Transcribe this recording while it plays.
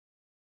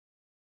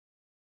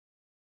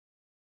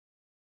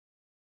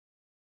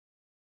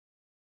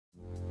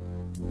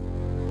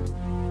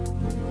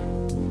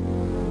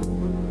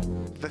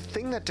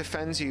thing that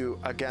defends you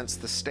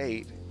against the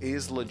state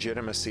is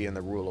legitimacy and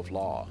the rule of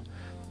law.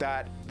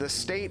 That the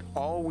state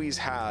always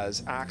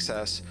has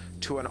access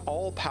to an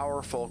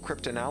all-powerful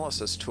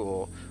cryptanalysis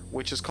tool,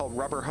 which is called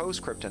rubber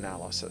hose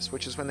cryptanalysis,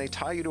 which is when they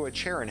tie you to a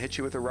chair and hit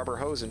you with a rubber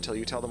hose until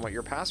you tell them what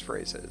your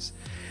passphrase is.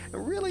 It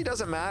really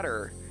doesn't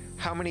matter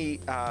how many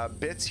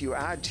bits you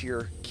add to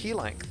your key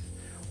length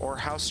or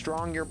how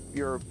strong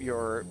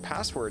your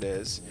password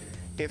is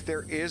if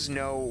there is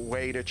no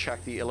way to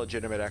check the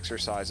illegitimate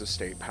exercise of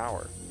state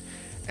power.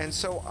 And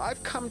so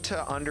I've come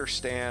to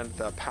understand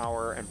the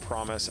power and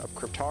promise of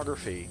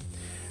cryptography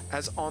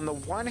as, on the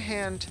one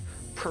hand,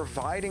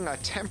 providing a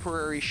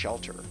temporary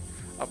shelter,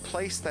 a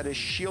place that is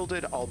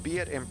shielded,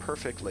 albeit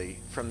imperfectly,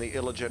 from the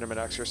illegitimate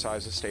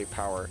exercise of state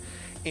power,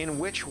 in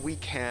which we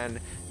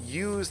can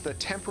use the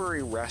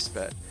temporary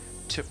respite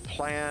to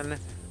plan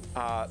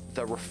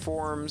the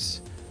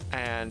reforms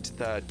and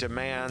the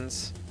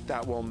demands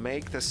that will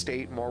make the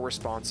state more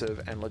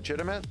responsive and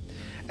legitimate.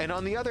 And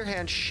on the other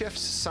hand,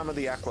 shifts some of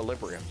the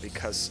equilibrium,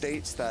 because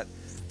states that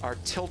are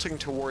tilting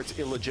towards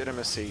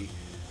illegitimacy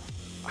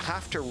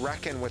have to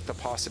reckon with the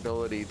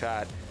possibility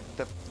that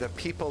the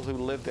people who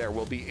live there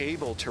will be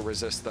able to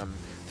resist them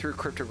through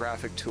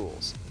cryptographic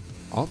tools.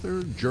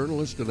 Author,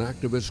 journalist, and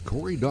activist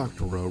Cory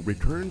Doctorow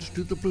returns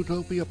to the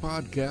Plutopia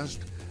podcast,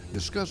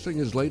 discussing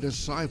his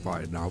latest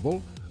sci-fi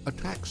novel,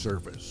 Attack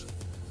Surface.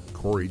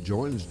 Cory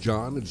joins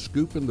John and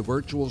Scoop in the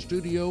virtual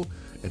studio,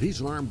 and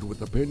he's armed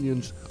with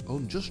opinions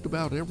on just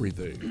about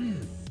everything.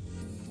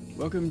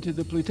 Welcome to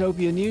the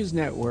Plutopia News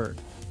Network.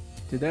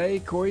 Today,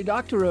 Cory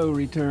Doctorow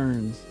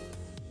returns.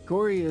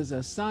 Cory is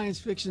a science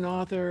fiction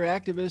author,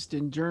 activist,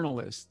 and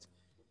journalist.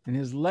 And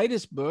his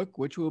latest book,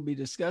 which we'll be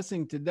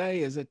discussing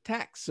today, is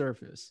Attack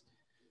Surface.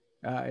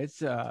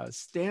 It's a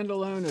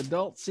standalone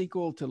adult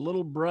sequel to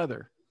Little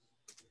Brother.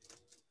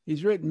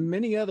 He's written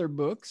many other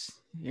books,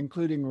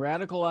 including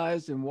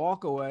Radicalized and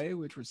Walkaway,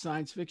 which were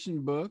science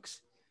fiction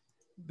books,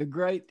 the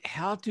great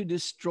How to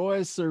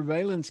Destroy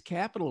Surveillance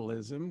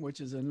Capitalism, which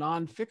is a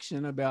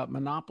nonfiction about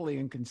monopoly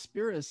and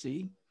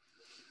conspiracy,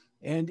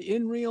 and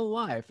In Real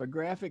Life, a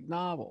graphic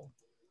novel.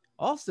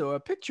 Also a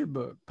picture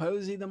book,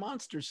 Poesy the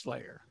Monster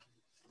Slayer.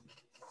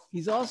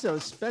 He's also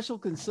a special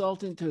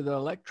consultant to the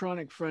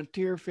Electronic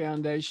Frontier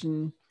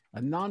Foundation, a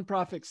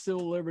nonprofit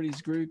civil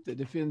liberties group that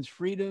defends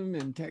freedom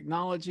in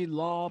technology,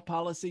 law,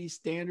 policy,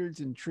 standards,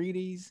 and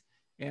treaties,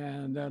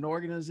 and an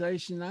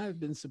organization I've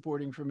been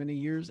supporting for many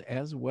years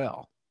as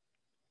well.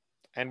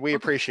 And we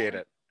appreciate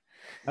it.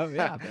 Oh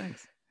yeah,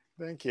 thanks.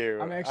 Thank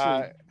you.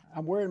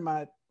 I'm wearing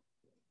my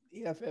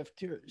EFF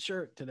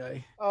shirt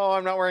today. Oh,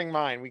 I'm not wearing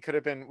mine. We could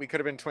have been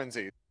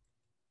twinsies.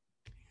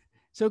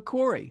 So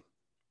Cory,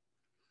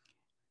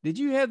 did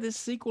you have this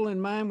sequel in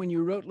mind when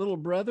you wrote Little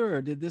Brother,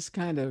 or did this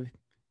kind of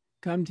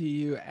come to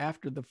you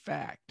after the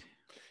fact?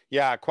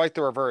 Yeah, quite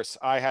the reverse.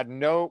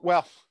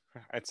 Well,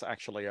 it's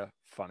actually a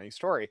funny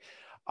story.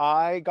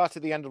 I got to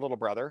the end of Little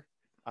Brother.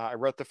 I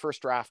wrote the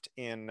first draft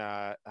in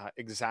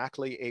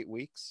exactly 8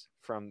 weeks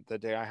from the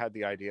day I had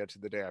the idea to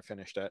the day I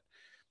finished it.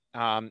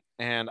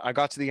 And I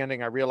got to the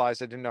ending. I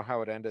realized I didn't know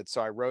how it ended.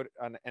 So I wrote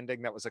an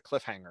ending that was a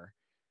cliffhanger.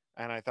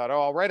 And I thought,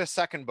 oh, I'll write a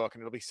second book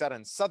and it'll be set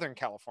in Southern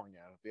California.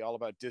 It'll be all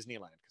about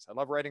Disneyland because I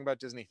love writing about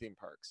Disney theme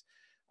parks.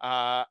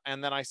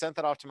 And then I sent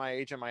that off to my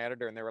agent, my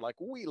editor, and they were like,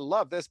 we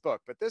love this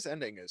book, but this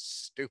ending is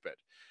stupid.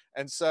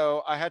 And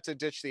so I had to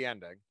ditch the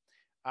ending.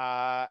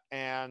 I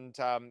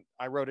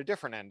wrote a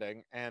different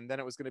ending, and then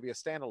it was going to be a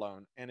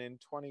standalone. And in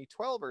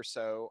 2012 or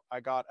so,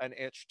 I got an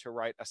itch to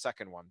write a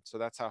second one. So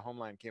that's how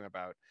Homeland came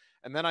about.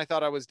 And then I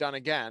thought I was done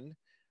again.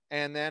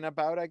 And then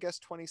about, I guess,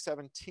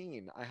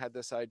 2017, I had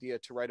this idea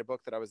to write a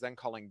book that I was then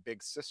calling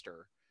Big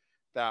Sister,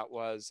 that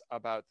was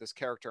about this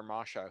character,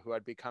 Masha, who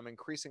I'd become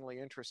increasingly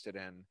interested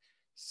in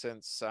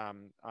since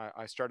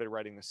I started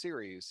writing the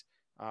series.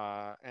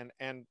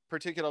 And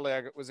particularly,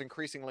 I was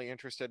increasingly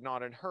interested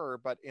not in her,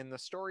 but in the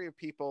story of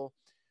people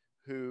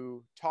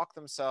who talk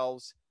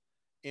themselves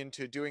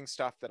into doing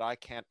stuff that I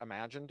can't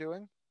imagine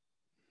doing,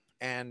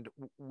 and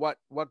what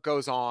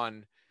goes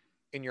on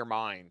in your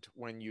mind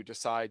when you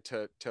decide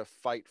to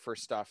fight for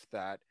stuff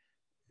that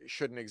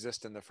shouldn't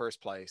exist in the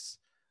first place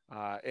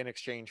in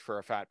exchange for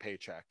a fat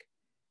paycheck.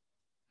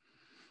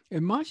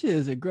 And Masha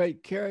is a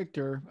great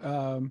character.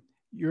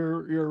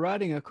 You're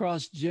writing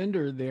across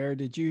gender there.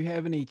 Did you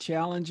have any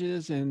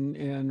challenges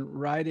in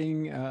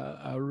writing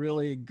a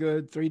really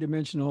good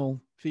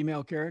three-dimensional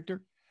female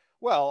character?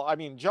 Well, I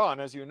mean, John,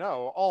 as you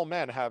know, all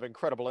men have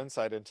incredible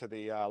insight into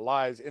the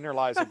inner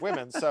lives of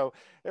women. So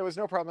it was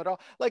no problem at all.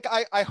 Like,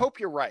 I hope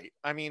you're right.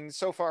 I mean,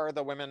 so far,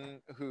 the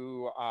women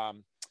who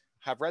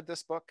have read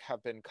this book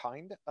have been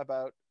kind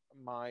about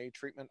my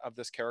treatment of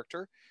this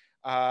character.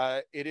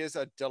 It is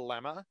a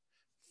dilemma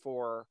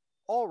for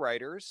all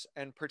writers,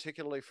 and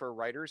particularly for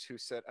writers who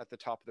sit at the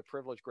top of the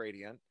privilege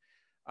gradient.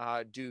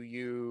 Do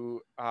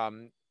you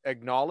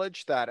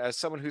acknowledge that as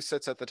someone who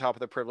sits at the top of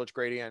the privilege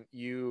gradient,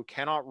 you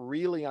cannot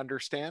really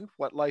understand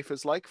what life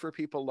is like for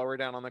people lower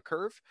down on the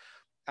curve,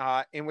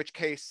 in which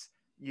case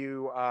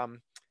you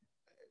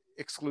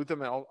exclude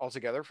them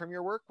altogether from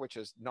your work, which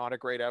is not a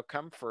great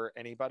outcome for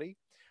anybody?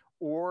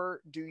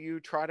 Or do you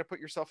try to put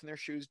yourself in their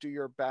shoes, do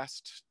your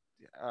best,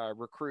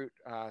 recruit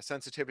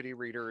sensitivity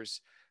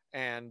readers,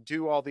 and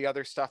do all the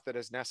other stuff that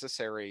is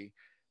necessary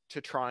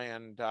to try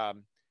and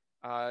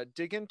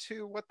dig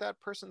into what that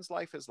person's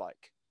life is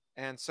like?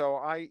 And so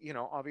I,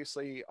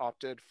 obviously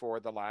opted for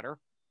the latter.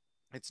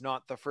 It's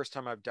not the first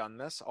time I've done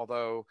this,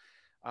 although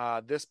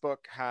this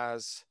book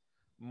has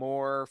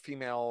more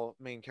female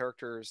main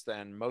characters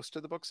than most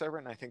of the books I've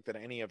written. I think that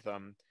any of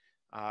them,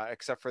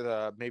 except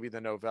for maybe the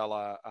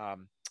novella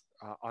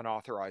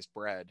Unauthorized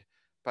Bread,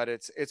 but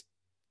it's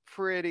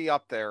pretty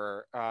up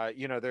there.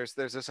 There's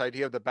this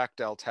idea of the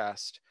Bechdel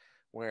test,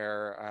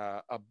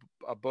 where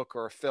a book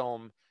or a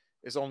film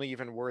is only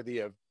even worthy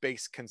of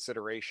base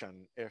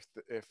consideration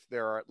if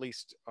there are at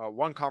least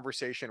one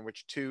conversation in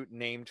which two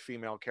named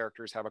female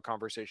characters have a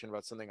conversation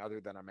about something other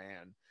than a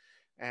man.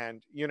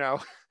 And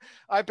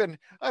I've been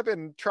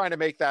trying to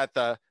make that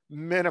the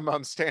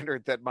minimum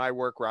standard that my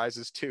work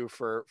rises to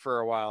for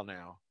a while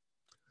now.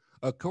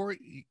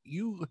 Cory,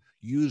 you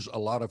use a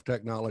lot of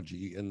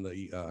technology in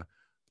the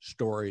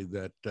story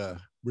that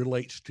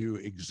relates to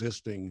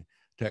existing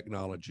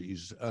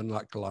technologies,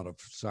 unlike a lot of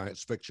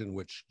science fiction,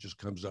 which just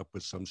comes up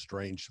with some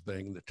strange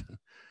thing that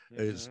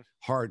is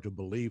hard to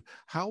believe.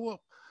 How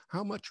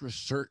much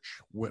research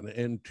went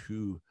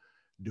into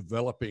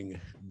developing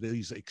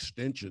these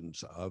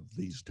extensions of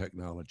these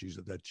technologies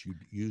that you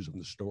use in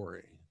the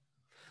story?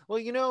 Well,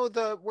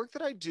 the work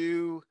that I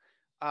do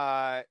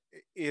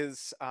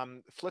is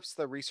flips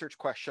the research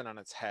question on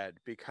its head,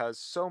 because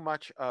so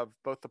much of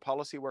both the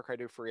policy work I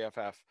do for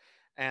EFF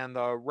and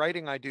the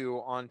writing I do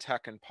on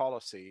tech and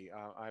policy,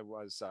 I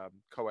was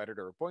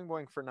co-editor of Boing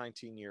Boing for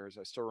 19 years.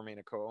 I still remain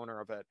a co-owner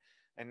of it.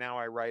 And now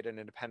I write an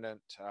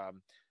independent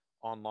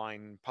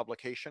online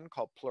publication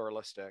called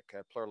Pluralistic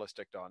at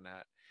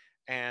pluralistic.net.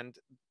 And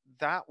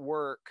that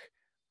work,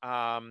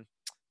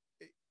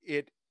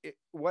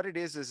 what it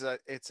is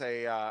it's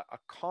a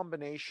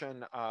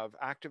combination of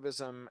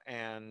activism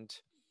and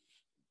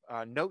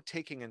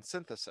note-taking and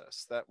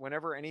synthesis, that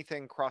whenever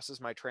anything crosses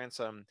my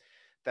transom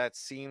that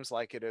seems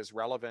like it is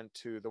relevant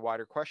to the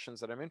wider questions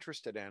that I'm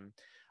interested in,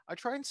 I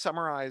try and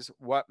summarize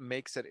what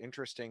makes it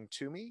interesting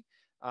to me,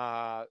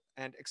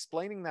 and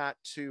explaining that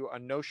to a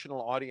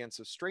notional audience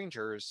of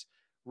strangers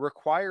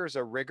requires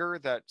a rigor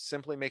that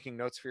simply making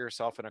notes for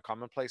yourself in a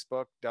commonplace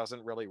book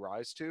doesn't really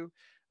rise to.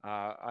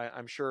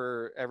 I'm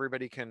sure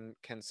everybody can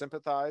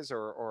sympathize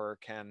or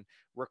can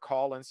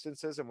recall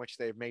instances in which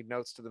they've made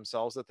notes to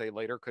themselves that they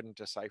later couldn't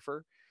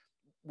decipher.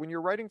 When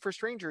you're writing for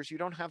strangers, you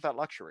don't have that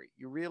luxury.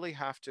 You really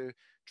have to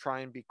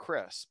try and be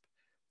crisp.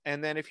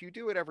 And then if you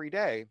do it every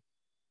day,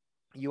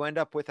 you end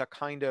up with a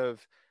kind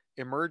of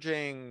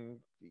emerging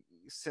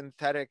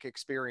synthetic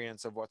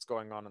experience of what's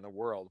going on in the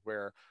world,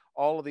 where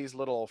all of these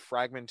little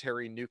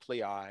fragmentary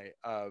nuclei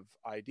of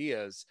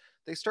ideas,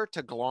 they start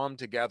to glom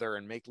together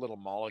and make little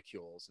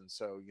molecules. And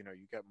so, you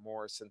get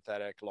more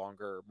synthetic,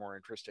 longer, more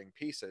interesting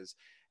pieces.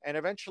 And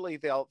eventually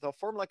they'll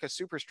form like a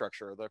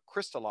superstructure. They'll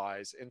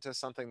crystallize into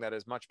something that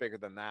is much bigger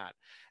than that.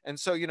 And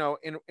so,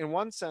 in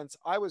one sense,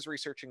 I was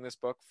researching this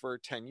book for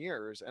 10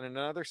 years. And in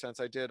another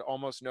sense, I did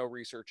almost no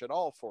research at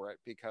all for it,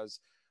 because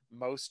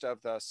most of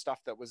the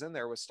stuff that was in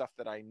there was stuff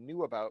that I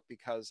knew about,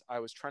 because I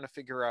was trying to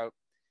figure out,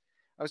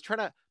 I was trying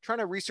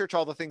to research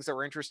all the things that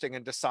were interesting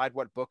and decide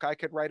what book I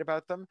could write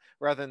about them,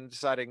 rather than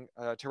deciding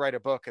to write a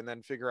book and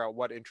then figure out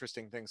what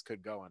interesting things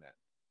could go in it.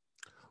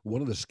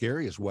 One of the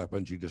scariest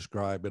weapons you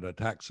describe in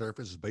Attack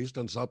Surface is based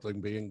on something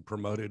being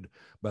promoted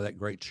by that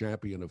great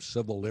champion of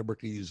civil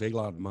liberties,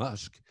 Elon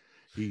Musk.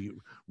 He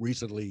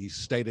recently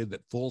stated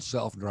that full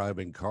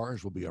self-driving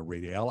cars will be a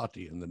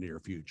reality in the near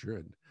future.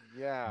 And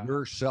yeah,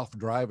 your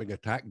self-driving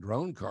attack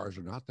drone cars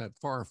are not that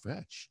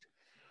far-fetched.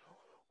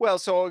 Well,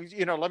 so,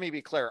 let me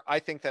be clear. I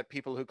think that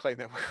people who claim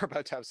that we're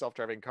about to have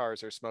self-driving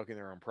cars are smoking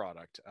their own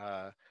product.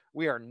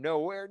 We are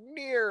nowhere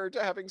near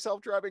to having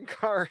self-driving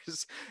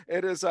cars.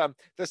 It is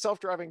the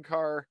self-driving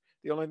car.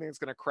 The only thing that's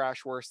going to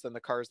crash worse than the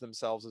cars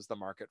themselves is the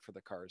market for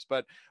the cars.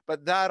 But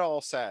that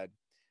all said,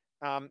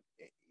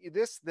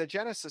 the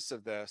genesis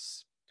of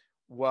this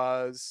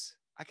was,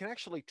 I can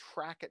actually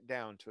track it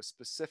down to a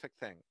specific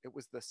thing. It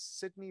was the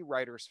Sydney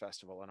Writers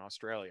Festival in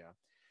Australia,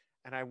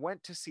 and I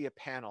went to see a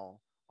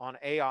panel on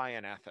AI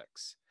and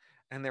ethics.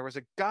 And there was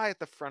a guy at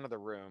the front of the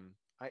room.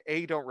 I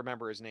A, don't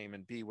remember his name,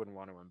 and B, wouldn't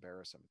want to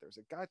embarrass him. There's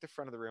a guy at the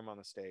front of the room on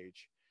the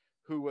stage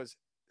who was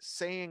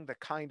saying the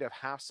kind of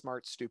half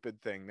smart,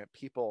 stupid thing that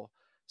people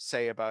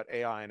say about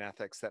AI and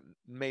ethics that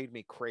made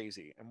me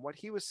crazy. And what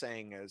he was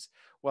saying is,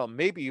 well,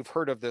 maybe you've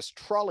heard of this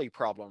trolley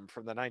problem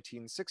from the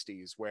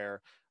 1960s,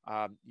 where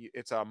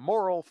it's a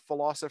moral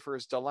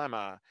philosopher's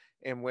dilemma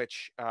in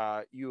which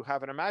you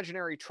have an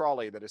imaginary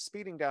trolley that is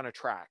speeding down a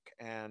track,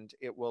 and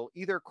it will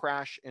either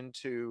crash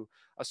into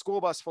a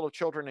school bus full of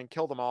children and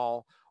kill them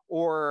all,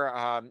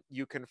 or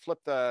you can flip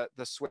the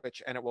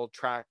switch and it will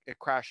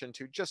crash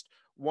into just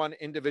one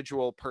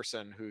individual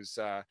person who's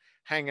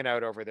hanging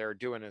out over there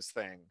doing his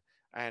thing.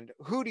 And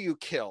who do you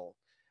kill?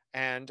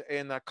 And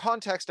in the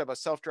context of a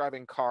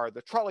self-driving car,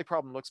 the trolley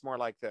problem looks more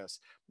like this.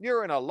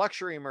 You're in a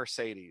luxury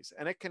Mercedes,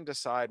 and it can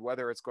decide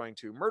whether it's going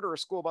to murder a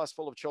school bus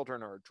full of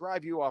children or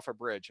drive you off a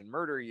bridge and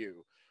murder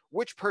you.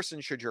 Which person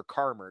should your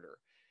car murder?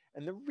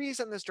 And the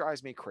reason this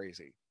drives me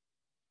crazy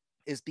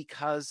is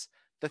because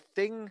the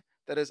thing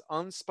that is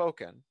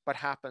unspoken but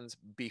happens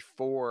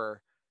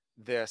before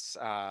this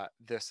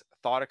this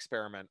thought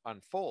experiment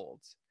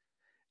unfolds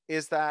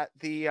is that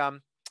the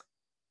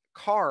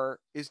car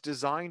is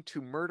designed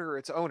to murder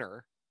its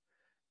owner,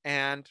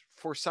 and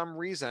for some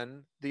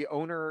reason the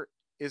owner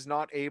is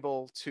not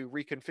able to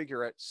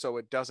reconfigure it so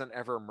it doesn't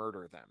ever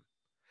murder them.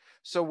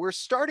 So we're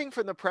starting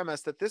from the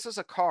premise that this is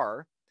a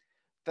car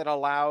that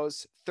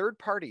allows third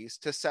parties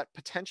to set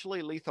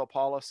potentially lethal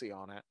policy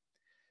on it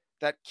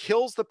that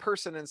kills the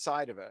person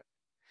inside of it.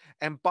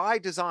 And by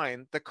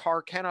design, the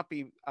car cannot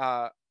be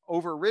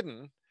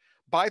overridden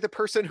by the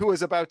person who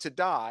is about to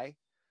die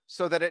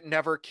so that it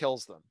never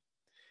kills them.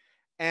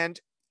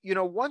 And, you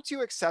know, once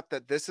you accept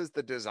that this is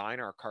the design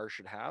our car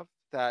should have,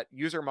 that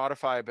user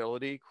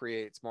modifiability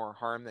creates more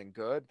harm than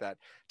good, that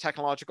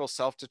technological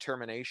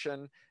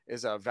self-determination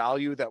is a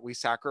value that we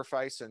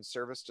sacrifice in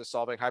service to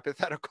solving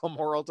hypothetical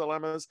moral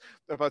dilemmas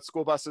about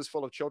school buses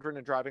full of children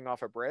and driving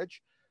off a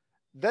bridge,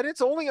 then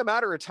it's only a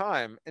matter of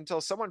time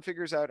until someone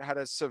figures out how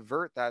to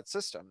subvert that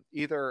system.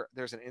 Either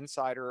there's an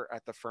insider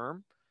at the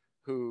firm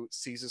who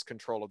seizes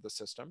control of the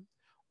system,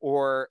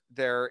 or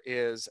there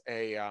is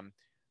a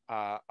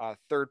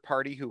third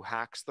party who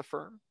hacks the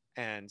firm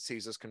and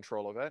seizes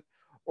control of it,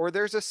 or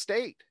there's a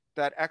state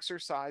that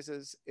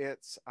exercises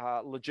its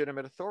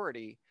legitimate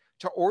authority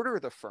to order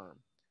the firm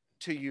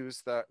to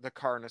use the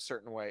car in a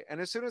certain way.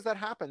 And as soon as that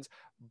happens,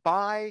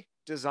 by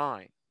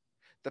design,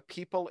 the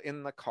people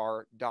in the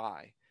car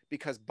die.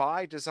 Because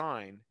by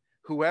design,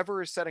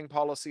 whoever is setting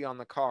policy on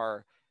the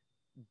car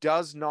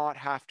does not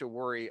have to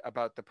worry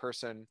about the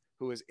person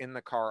who is in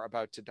the car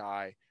about to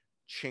die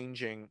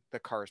changing the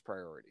car's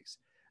priorities.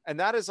 And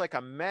that is like a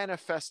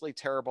manifestly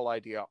terrible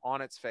idea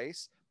on its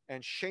face,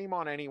 and shame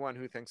on anyone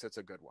who thinks it's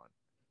a good one.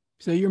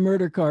 So your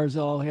murder cars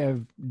all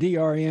have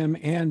DRM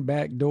and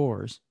back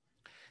doors.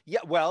 Yeah,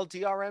 well,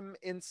 DRM,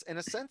 in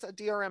a sense, a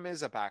DRM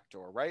is a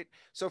backdoor, right?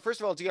 So first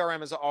of all,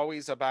 DRM is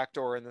always a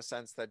backdoor in the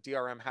sense that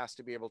DRM has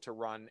to be able to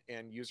run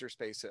in user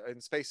space,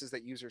 in spaces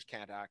that users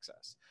can't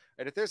access.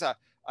 And if there's an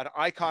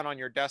icon on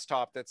your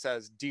desktop that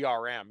says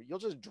DRM, you'll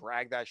just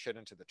drag that shit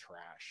into the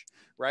trash,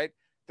 right?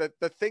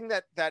 The thing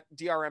that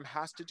DRM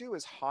has to do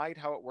is hide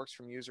how it works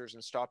from users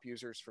and stop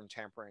users from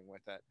tampering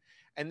with it.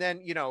 And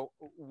then, you know,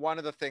 one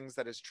of the things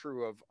that is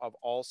true of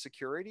all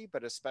security,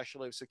 but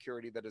especially of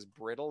security that is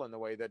brittle in the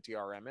way that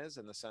DRM is,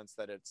 in the sense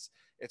that it's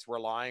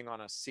relying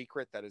on a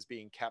secret that is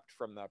being kept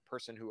from the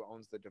person who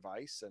owns the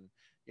device. And,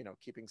 you know,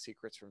 keeping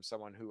secrets from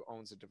someone who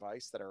owns a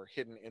device that are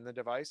hidden in the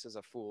device is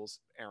a fool's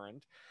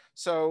errand.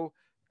 So,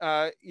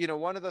 you know,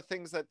 one of the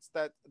things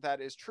that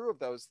is true of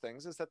those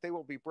things is that they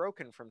will be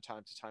broken from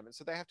time to time. And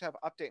so they have to have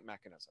update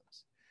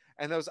mechanisms.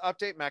 And those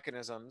update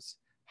mechanisms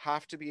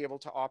have to be able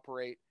to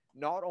operate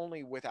not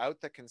only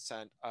without the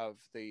consent of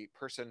the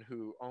person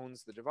who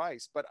owns the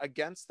device, but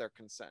against their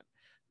consent,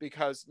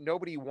 because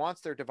nobody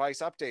wants their device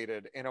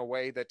updated in a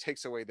way that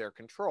takes away their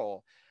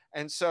control.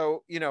 And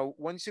so, you know,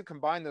 once you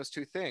combine those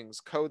two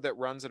things, code that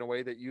runs in a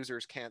way that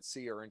users can't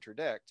see or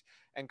interdict,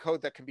 and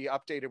code that can be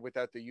updated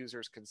without the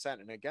user's consent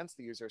and against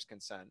the user's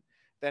consent,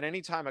 then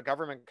anytime a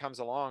government comes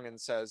along and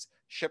says,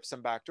 ship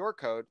some backdoor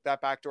code,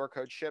 that backdoor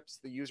code ships,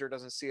 the user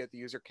doesn't see it, the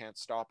user can't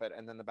stop it,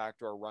 and then the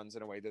backdoor runs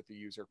in a way that the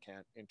user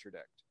can't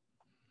interdict.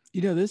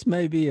 You know, this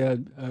may be a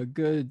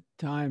good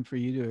time for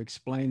you to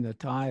explain the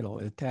title,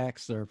 attack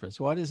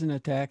surface. What is an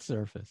attack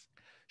surface?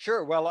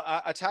 Sure. Well,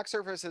 attack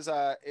surface is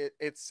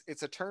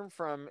it's a term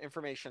from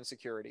information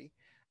security,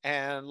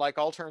 and like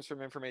all terms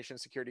from information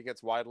security,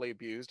 gets widely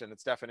abused, and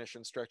its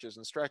definition stretches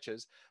and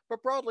stretches.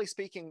 But broadly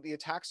speaking, the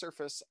attack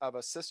surface of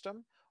a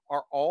system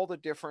are all the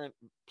different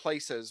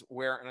places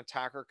where an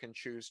attacker can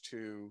choose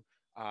to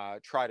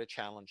try to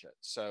challenge it.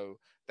 So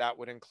that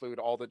would include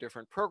all the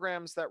different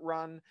programs that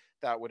run.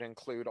 That would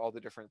include all the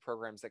different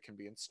programs that can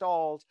be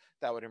installed.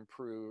 That would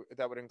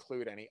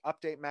include any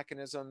update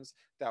mechanisms.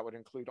 That would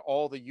include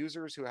all the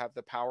users who have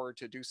the power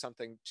to do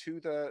something to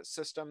the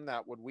system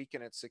that would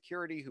weaken its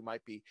security, who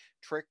might be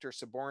tricked or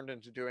suborned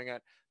into doing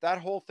it. That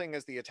whole thing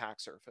is the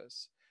attack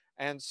surface.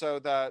 And so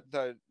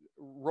the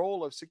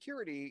role of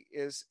security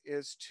is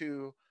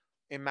to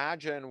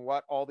imagine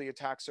what all the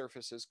attack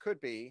surfaces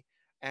could be,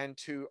 and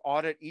to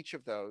audit each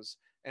of those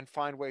and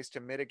find ways to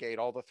mitigate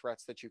all the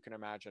threats that you can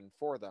imagine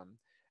for them.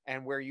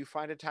 And where you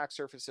find attack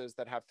surfaces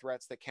that have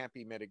threats that can't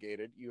be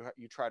mitigated,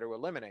 you try to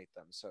eliminate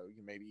them. So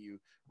maybe you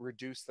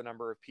reduce the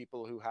number of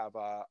people who have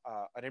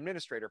an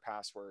administrator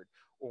password,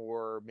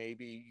 or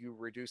maybe you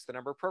reduce the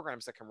number of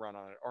programs that can run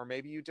on it, or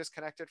maybe you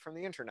disconnect it from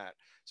the internet.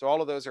 So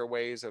all of those are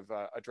ways of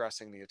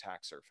addressing the attack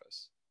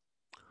surface.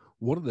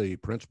 One of the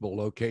principal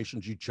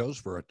locations you chose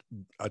for an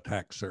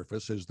attack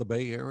surface is the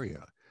Bay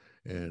Area.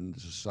 And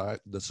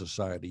the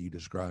society you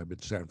describe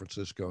in San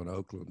Francisco and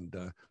Oakland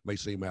may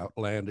seem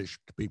outlandish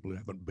to people who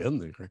haven't been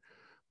there,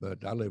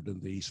 but I lived in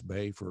the East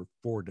Bay for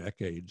 4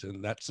 decades,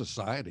 and that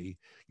society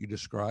you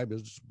describe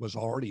was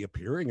already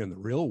appearing in the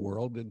real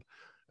world. And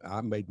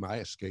I made my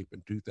escape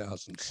in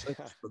 2006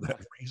 for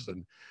that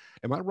reason.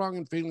 Am I wrong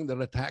in feeling that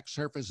Attack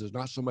Surface is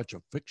not so much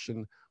a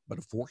fiction, but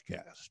a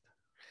forecast?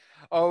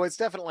 Oh, it's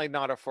definitely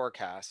not a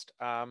forecast.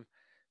 The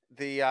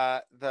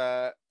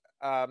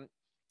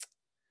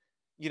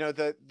you know,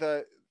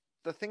 the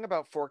thing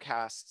about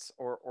forecasts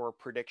or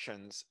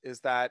predictions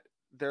is that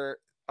they're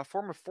a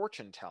form of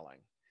fortune telling.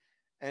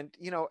 And,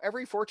 you know,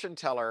 every fortune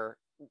teller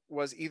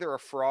was either a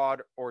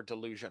fraud or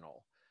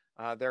delusional.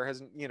 There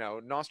hasn't, you know,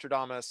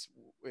 Nostradamus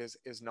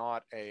is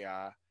not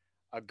a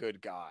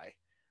good guy.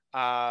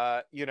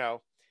 You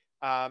know,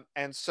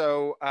 and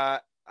so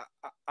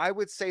I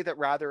would say that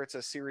rather it's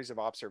a series of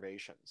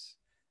observations.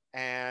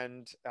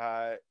 And,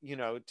 you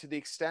know, to the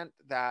extent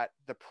that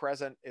the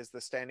present is the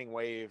standing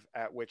wave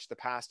at which the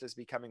past is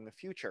becoming the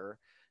future,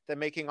 then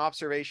making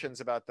observations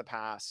about the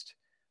past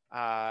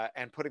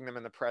and putting them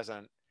in the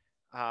present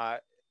uh,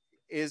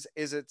 is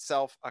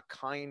itself a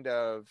kind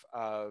of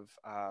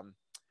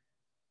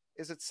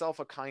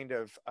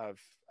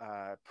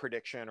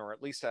prediction, or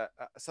at least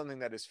something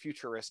that is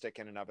futuristic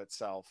in and of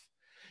itself.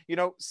 You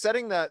know,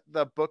 setting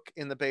the book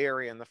in the Bay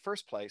Area in the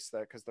first place,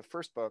 because the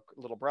first book,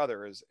 Little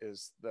Brother, is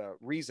the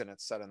reason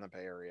it's set in the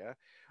Bay Area,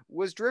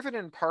 was driven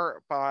in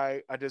part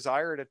by a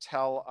desire to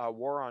tell a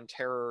war on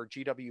terror,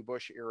 G.W.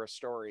 Bush era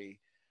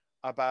story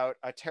about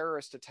a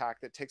terrorist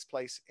attack that takes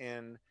place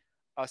in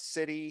a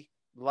city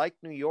like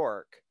New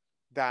York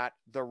that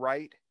the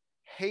right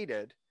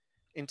hated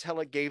until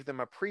it gave them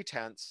a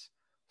pretense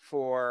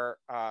for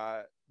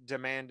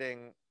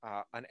demanding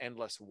an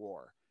endless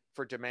war,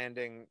 for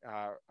demanding,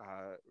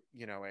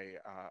 you know,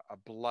 a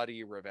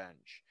bloody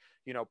revenge.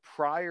 You know,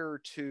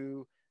 prior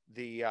to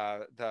the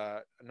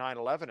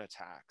 9/11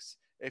 attacks,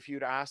 if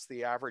you'd asked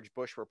the average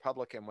Bush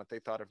Republican what they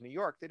thought of New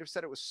York, they'd have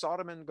said it was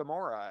Sodom and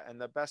Gomorrah,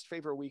 and the best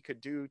favor we could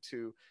do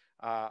to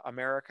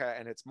America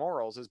and its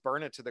morals is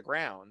burn it to the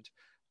ground.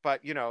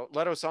 But, you know,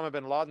 let Osama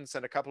bin Laden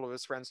send a couple of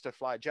his friends to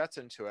fly jets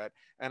into it,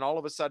 and all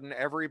of a sudden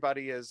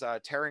everybody is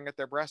tearing at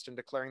their breast and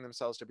declaring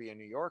themselves to be a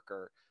New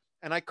Yorker.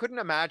 And I couldn't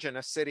imagine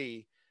a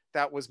city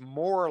that was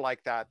more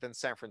like that than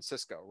San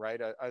Francisco,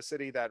 right? A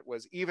city that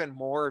was even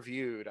more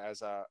viewed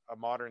as a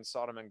modern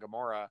Sodom and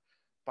Gomorrah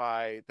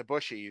by the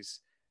Bushies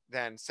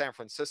than San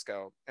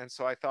Francisco. And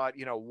so I thought,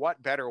 you know,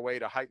 what better way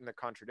to heighten the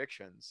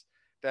contradictions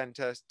than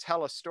to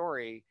tell a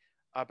story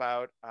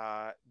about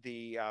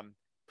the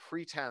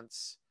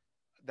pretense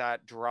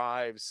that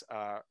drives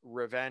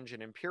revenge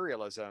and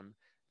imperialism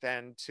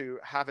than to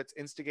have its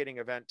instigating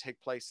event take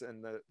place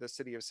in the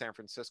city of San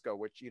Francisco,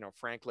 which, you know,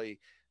 frankly,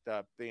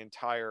 the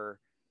entire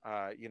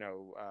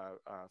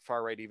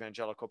far-right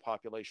evangelical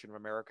population of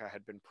America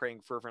had been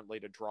praying fervently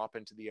to drop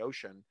into the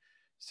ocean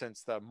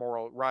since the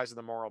rise of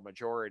the moral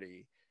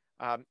majority.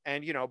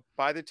 And, you know,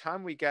 by the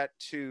time we get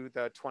to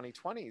the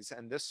 2020s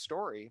and this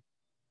story,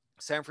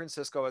 San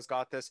Francisco has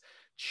got this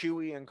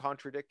chewy and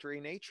contradictory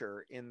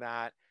nature in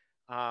that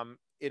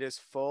it is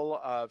full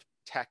of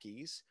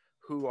techies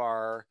who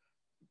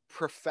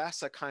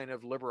profess a kind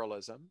of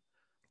liberalism,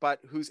 but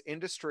whose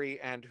industry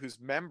and whose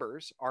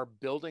members are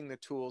building the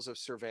tools of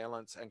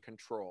surveillance and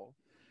control,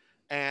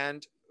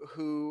 and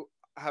who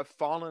have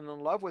fallen in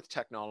love with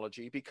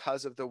technology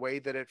because of the way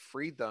that it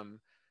freed them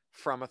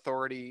from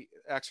authority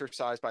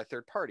exercised by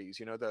third parties.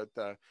 You know,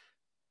 the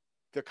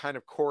kind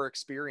of core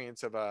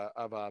experience of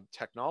a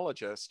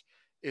technologist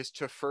is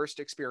to first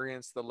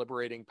experience the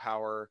liberating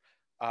power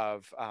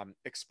of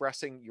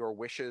expressing your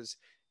wishes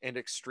in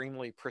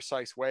extremely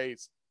precise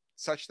ways,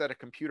 such that a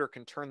computer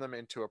can turn them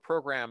into a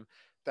program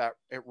that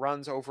it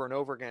runs over and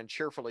over again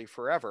cheerfully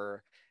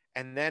forever,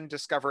 and then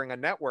discovering a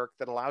network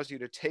that allows you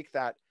to take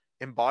that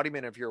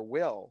embodiment of your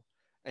will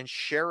and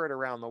share it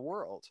around the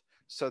world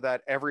so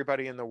that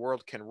everybody in the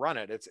world can run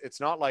it.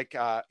 It's not like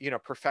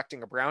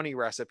perfecting a brownie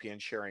recipe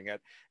and sharing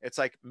it. It's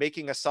like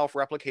making a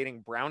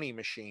self-replicating brownie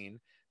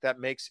machine that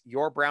makes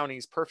your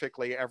brownies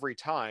perfectly every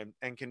time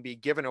and can be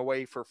given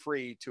away for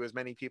free to as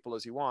many people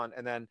as you want,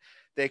 and then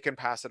they can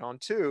pass it on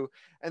too.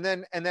 And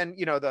then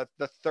you know, the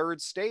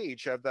third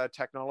stage of the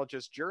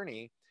technologist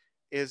journey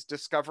is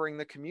discovering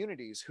the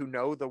communities who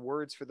know the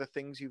words for the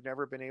things you've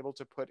never been able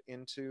to put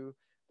into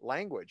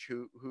language,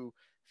 who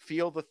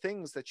feel the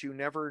things that you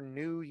never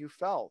knew you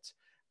felt,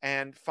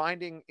 and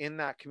finding in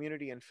that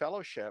community and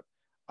fellowship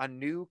a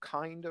new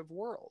kind of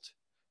world.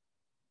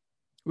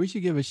 We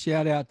should give a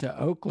shout out to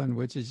Oakland,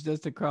 which is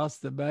just across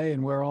the bay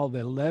and where all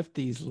the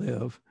lefties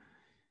live.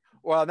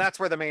 Well, that's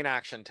where the main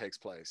action takes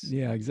place.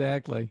 Yeah,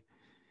 exactly.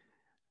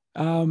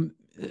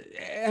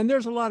 And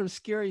there's a lot of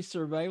scary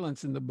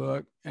surveillance in the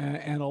book,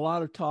 and a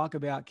lot of talk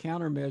about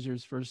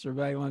countermeasures for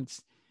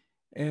surveillance.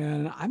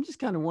 And I'm just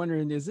kind of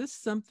wondering, is this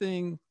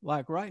something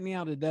like right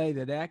now today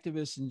that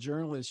activists and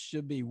journalists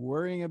should be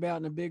worrying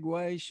about in a big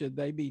way? Should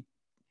they be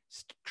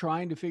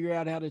trying to figure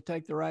out how to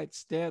take the right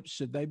steps?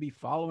 Should they be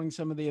following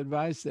some of the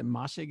advice that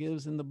Masha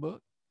gives in the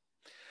book?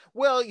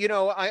 Well, you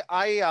know,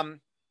 I've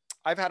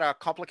had a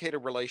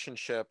complicated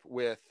relationship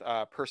with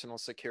personal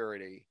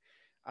security.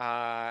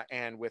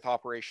 and with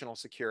operational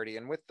security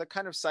and with the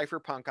kind of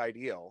cypherpunk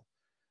ideal,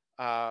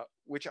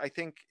 which I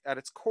think at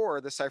its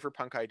core, the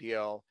cypherpunk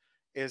ideal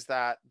is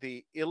that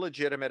the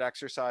illegitimate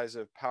exercise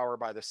of power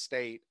by the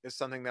state is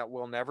something that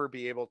we'll never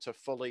be able to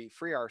fully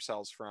free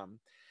ourselves from.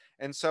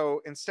 And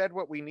so instead,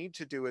 what we need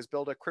to do is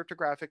build a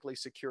cryptographically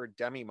secured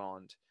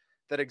demimonde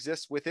that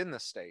exists within the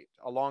state,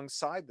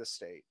 alongside the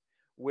state,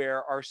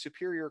 where our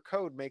superior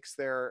code makes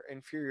their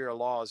inferior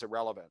laws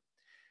irrelevant.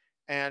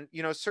 And,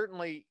 you know,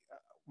 certainly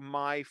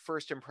my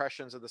first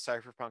impressions of the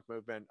cypherpunk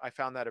movement, I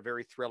found that a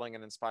very thrilling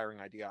and inspiring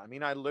idea. I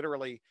mean, I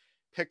literally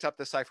picked up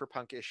the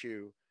cypherpunk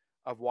issue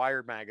of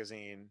Wired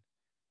magazine,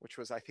 which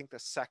was, I think, the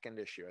second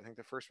issue. I think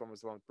the first one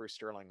was the one with Bruce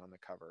Sterling on the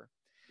cover.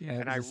 Yeah,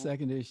 it And was the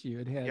second issue.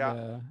 It had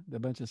yeah, the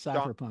bunch of John,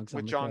 cypherpunks on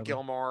with the John cover.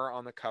 Gilmore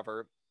on the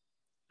cover.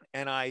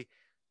 And I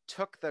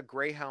took the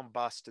Greyhound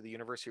bus to the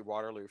University of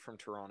Waterloo from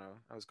Toronto.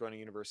 I was going to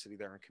university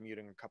there and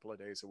commuting a couple of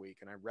days a week.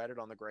 And I read it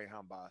on the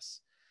Greyhound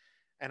bus.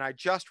 And I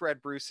just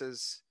read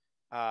Bruce's,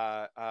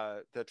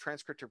 the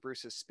transcript of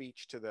Bruce's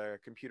speech to the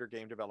Computer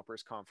Game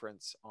Developers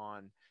Conference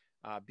on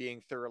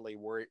being thoroughly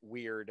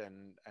weird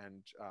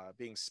and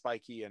being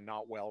spiky and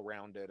not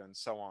well-rounded and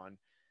so on.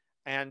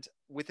 And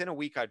within a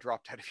week, I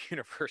dropped out of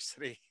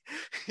university,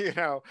 you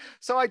know.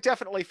 So I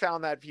definitely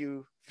found that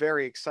view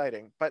very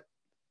exciting. But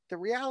the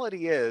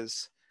reality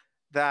is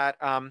that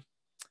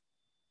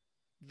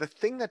the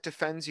thing that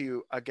defends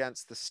you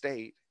against the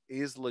state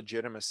is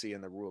legitimacy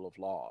and the rule of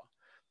law.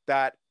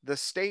 That the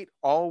state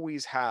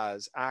always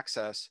has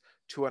access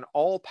to an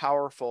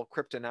all-powerful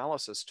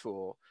cryptanalysis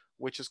tool,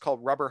 which is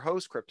called rubber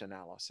hose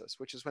cryptanalysis,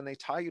 which is when they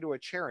tie you to a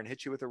chair and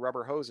hit you with a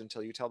rubber hose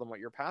until you tell them what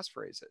your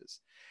passphrase is.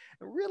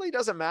 It really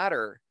doesn't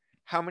matter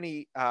how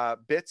many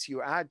bits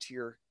you add to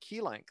your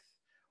key length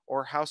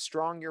or how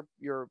strong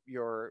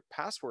your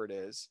password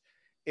is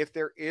if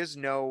there is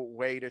no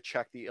way to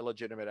check the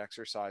illegitimate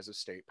exercise of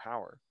state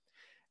power.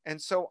 And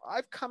so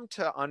I've come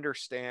to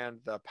understand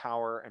the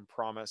power and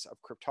promise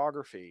of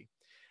cryptography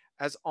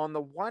as, on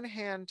the one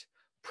hand,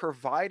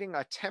 providing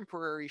a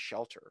temporary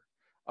shelter,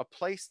 a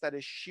place that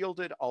is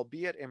shielded,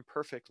 albeit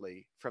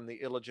imperfectly, from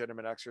the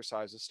illegitimate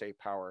exercise of state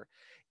power,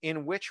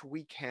 in which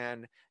we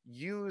can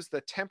use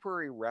the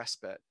temporary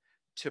respite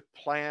to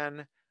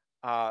plan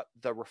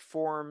the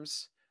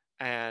reforms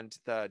and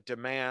the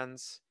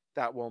demands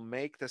that will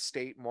make the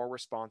state more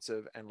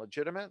responsive and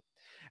legitimate.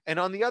 And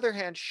on the other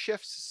hand,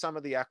 shifts some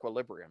of the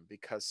equilibrium,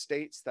 because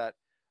states that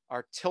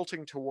are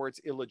tilting towards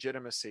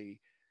illegitimacy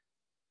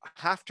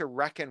have to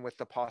reckon with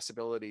the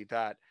possibility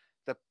that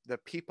the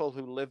people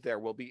who live there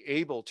will be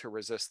able to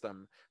resist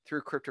them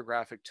through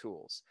cryptographic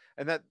tools.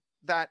 And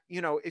that,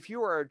 you know, if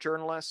you are a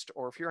journalist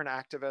or if you're an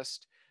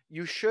activist,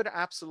 you should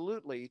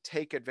absolutely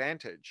take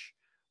advantage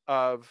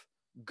of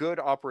good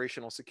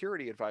operational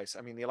security advice.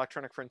 I mean, the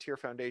Electronic Frontier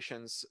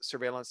Foundation's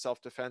Surveillance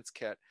Self-Defense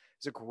Kit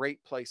is a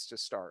great place to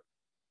start.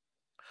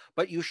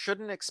 But you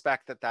shouldn't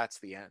expect that that's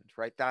the end,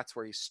 right? That's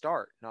where you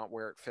start, not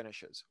where it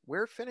finishes.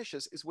 Where it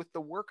finishes is with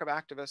the work of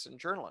activists and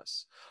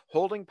journalists,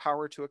 holding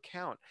power to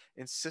account,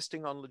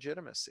 insisting on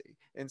legitimacy,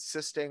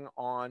 insisting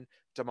on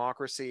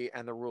democracy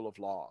and the rule of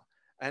law.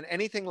 And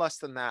anything less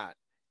than that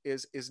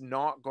is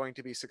not going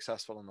to be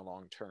successful in the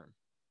long term.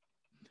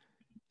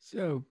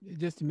 So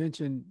just to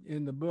mention,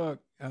 in the book,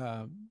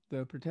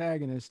 the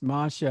protagonist,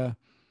 Masha,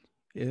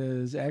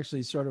 is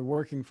actually sort of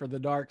working for the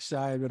dark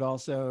side, but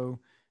also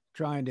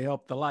trying to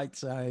help the light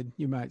side,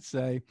 you might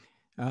say,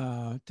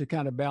 to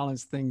kind of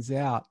balance things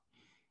out.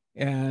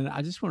 And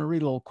I just want to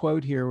read a little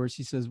quote here where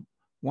she says,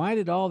 "Why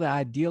did all the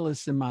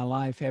idealists in my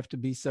life have to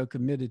be so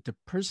committed to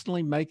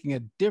personally making a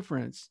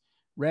difference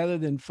rather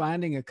than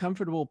finding a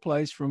comfortable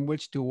place from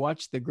which to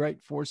watch the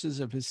great forces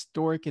of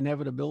historic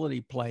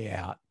inevitability play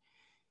out?"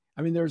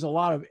 I mean, there's a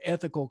lot of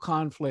ethical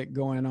conflict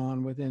going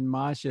on within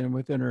Masha and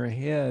within her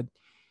head.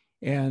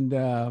 And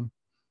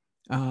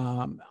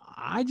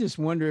I just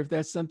wonder if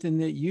that's something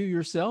that you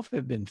yourself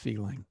have been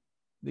feeling,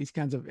 these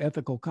kinds of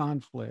ethical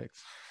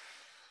conflicts.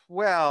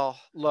 Well,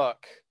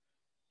 look,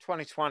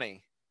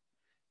 2020,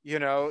 you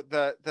know,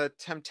 the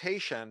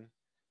temptation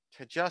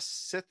to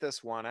just sit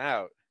this one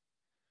out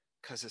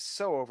because it's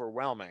so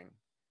overwhelming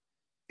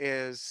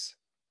is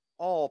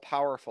all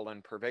powerful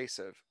and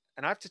pervasive.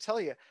 And I have to tell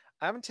you,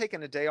 I haven't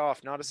taken a day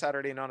off, not a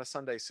Saturday, not a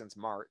Sunday, since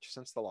March,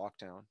 since the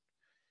lockdown.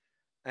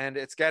 And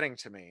it's getting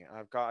to me.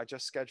 I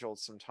just scheduled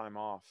some time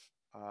off,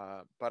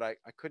 but I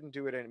couldn't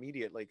do it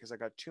immediately because I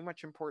got too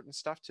much important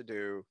stuff to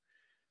do,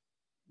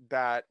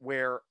 that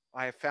where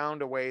I have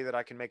found a way that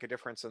I can make a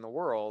difference in the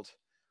world,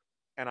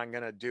 and I'm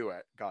going to do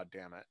it. God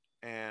damn it.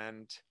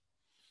 And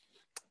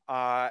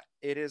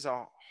it is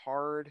a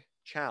hard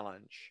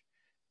challenge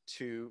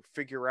to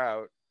figure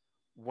out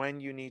when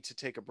you need to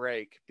take a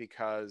break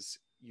because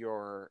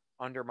you're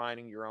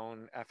undermining your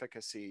own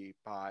efficacy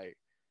by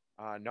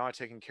not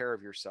taking care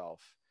of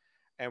yourself,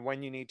 and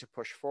when you need to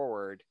push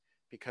forward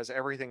because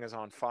everything is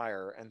on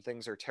fire and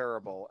things are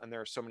terrible and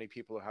there are so many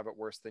people who have it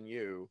worse than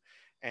you.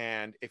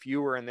 And if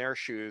you were in their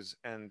shoes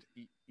and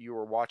you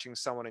were watching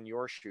someone in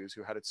your shoes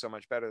who had it so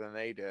much better than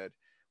they did,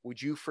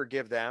 would you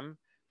forgive them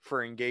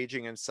for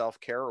engaging in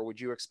self-care, or would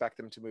you expect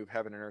them to move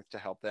heaven and earth to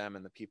help them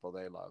and the people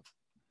they love?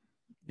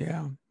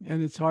 Yeah,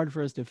 and it's hard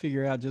for us to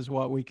figure out just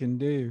what we can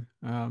do.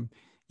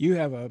 You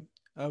have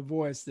a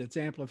voice that's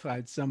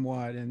amplified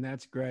somewhat, and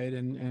that's great,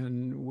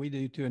 and we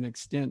do to an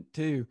extent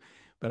too.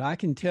 But I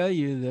can tell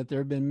you that there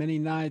have been many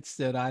nights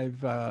that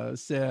I've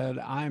said,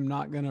 I'm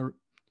not gonna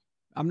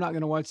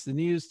watch the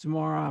news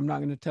tomorrow. I'm not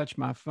gonna touch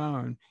my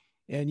phone.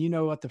 And you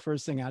know what the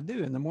first thing I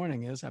do in the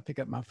morning is? I pick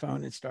up my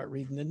phone and start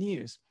reading the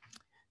news.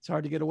 It's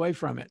hard to get away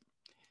from it.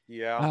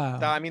 Yeah,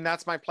 I mean,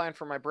 that's my plan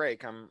for my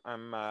break.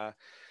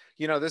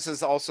 You know, this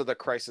is also the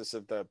crisis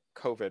of the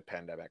COVID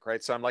pandemic,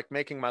 right? So I'm like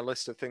making my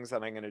list of things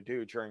that I'm going to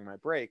do during my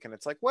break. And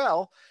it's like,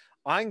 well,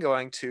 I'm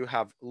going to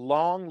have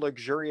long,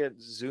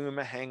 luxuriant Zoom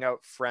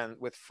hangout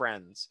with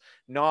friends,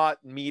 not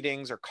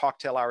meetings or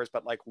cocktail hours,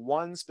 but like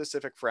one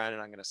specific friend.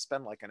 And I'm going to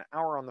spend like an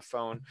hour on the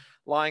phone,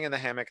 lying in the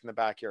hammock in the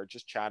backyard,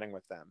 just chatting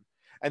with them.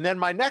 And then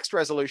my next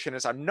resolution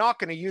is I'm not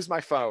going to use my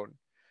phone.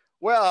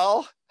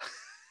 Well,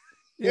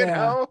 you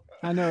know,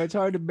 I know it's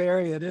hard to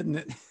bury it, isn't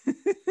it?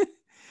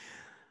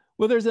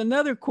 Well, there's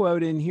another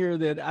quote in here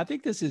that I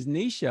think this is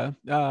Nisha,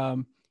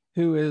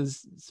 who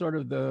is sort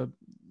of the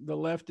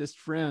leftist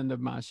friend of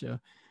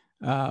Masha.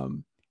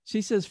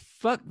 She says,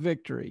 fuck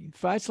victory.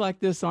 Fights like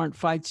this aren't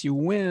fights you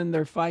win,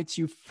 they're fights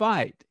you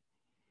fight.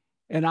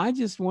 And I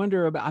just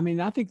wonder about, I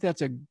mean, I think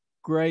that's a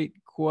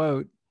great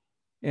quote.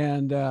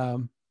 And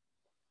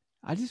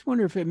I just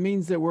wonder if it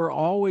means that we're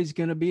always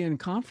going to be in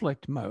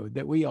conflict mode,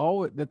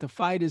 that the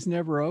fight is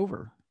never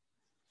over.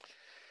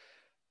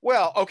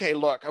 Well, okay,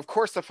 look, of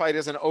course the fight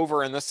isn't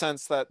over in the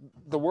sense that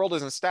the world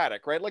isn't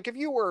static, right? Like if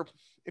you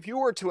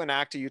were to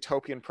enact a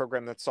utopian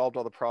program that solved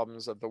all the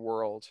problems of the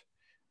world,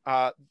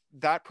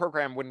 that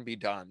program wouldn't be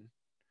done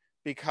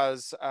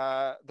because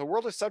the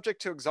world is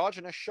subject to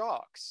exogenous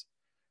shocks,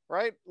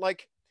 right?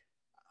 Like,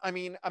 I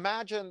mean,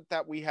 imagine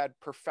that we had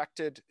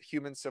perfected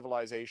human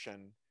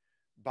civilization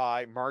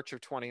by March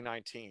of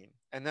 2019,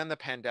 and then the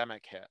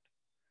pandemic hit.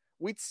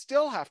 We'd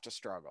still have to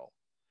struggle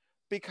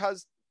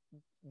because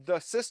the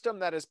system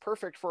that is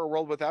perfect for a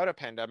world without a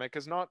pandemic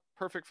is not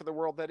perfect for the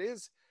world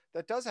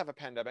that does have a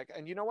pandemic.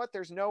 And you know what?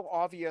 There's no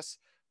obvious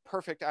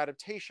perfect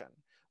adaptation,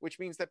 which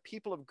means that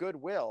people of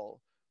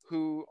goodwill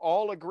who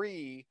all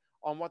agree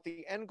on what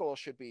the end goal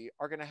should be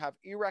are going to have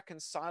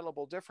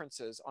irreconcilable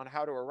differences on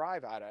how to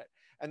arrive at it.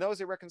 And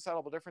those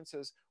irreconcilable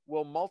differences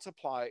will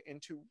multiply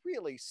into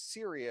really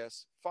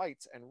serious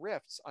fights and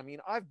rifts. I mean,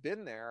 I've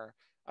been there.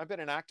 I've been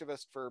an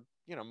activist for,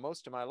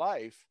 most of my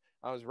life.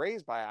 I was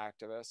raised by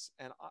activists,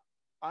 and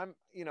I'm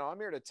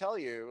here to tell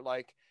you,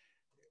 like,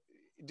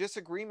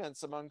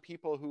 disagreements among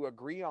people who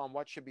agree on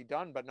what should be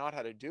done but not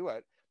how to do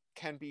it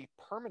can be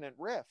permanent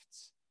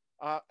rifts.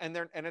 And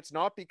it's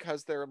not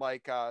because they're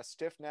like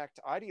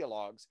stiff-necked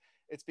ideologues.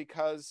 It's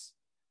because,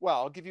 well,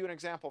 I'll give you an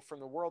example from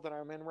the world that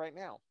I'm in right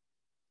now.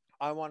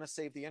 I want to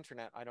save the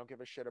internet. I don't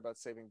give a shit about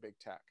saving big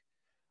tech.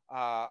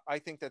 I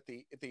think that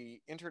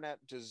the internet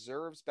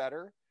deserves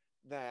better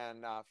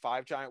than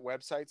 5 giant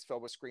websites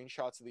filled with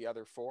screenshots of the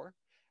other 4.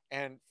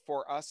 And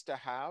for us to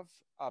have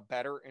a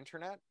better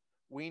internet,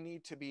 we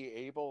need to be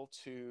able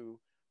to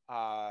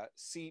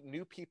see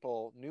new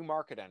people, new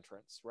market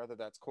entrants, whether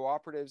that's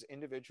cooperatives,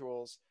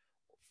 individuals,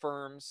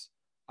 firms,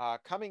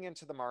 coming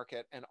into the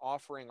market and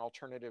offering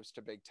alternatives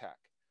to big tech.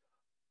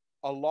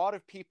 A lot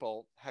of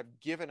people have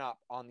given up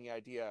on the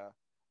idea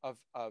of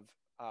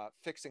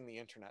fixing the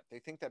internet. They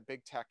think that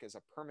big tech is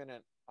a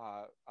permanent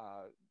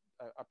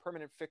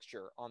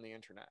fixture on the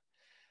internet.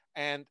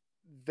 And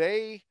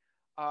they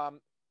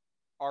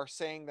are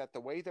saying that the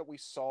way that we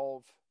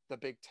solve the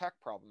big tech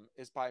problem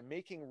is by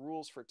making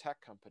rules for tech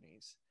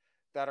companies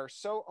that are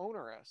so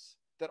onerous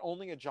that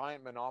only a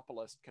giant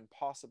monopolist can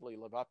possibly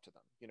live up to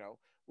them.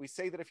 We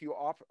say that if you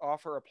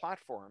offer a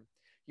platform,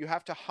 you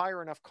have to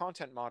hire enough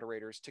content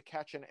moderators to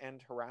catch and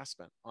end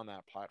harassment on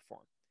that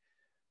platform.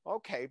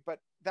 Okay, but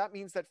that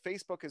means that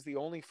Facebook is the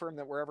only firm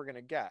that we're ever going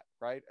to get,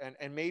 right?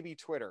 And maybe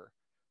Twitter,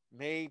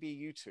 maybe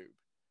YouTube.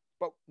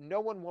 But no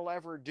one will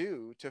ever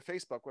do to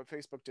Facebook what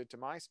Facebook did to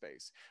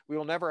MySpace. We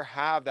will never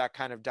have that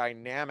kind of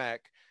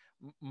dynamic,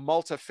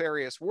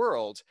 multifarious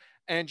world.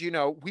 And,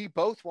 we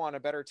both want a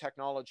better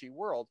technology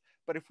world.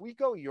 But if we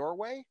go your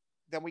way,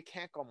 then we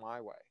can't go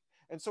my way.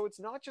 And so it's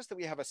not just that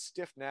we have a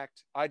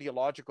stiff-necked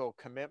ideological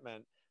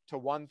commitment to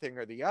one thing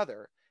or the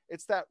other.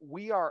 It's that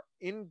we are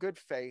in good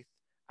faith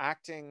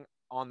acting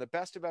on the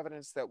best of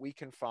evidence that we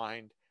can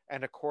find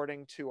and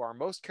according to our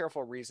most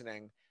careful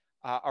reasoning,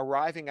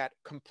 arriving at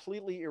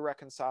completely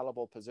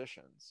irreconcilable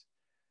positions.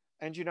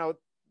 And,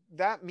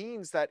 that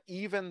means that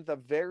even the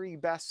very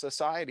best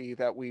society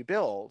that we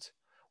build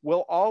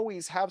will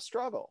always have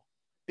struggle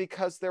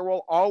because there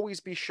will always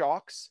be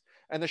shocks,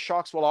 and the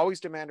shocks will always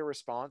demand a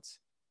response.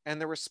 And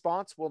the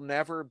response will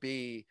never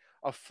be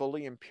a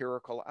fully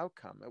empirical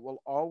outcome. It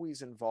will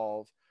always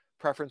involve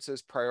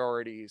preferences,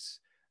 priorities,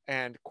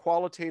 and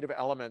qualitative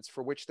elements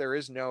for which there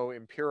is no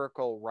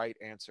empirical right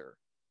answer.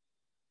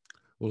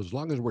 Well, as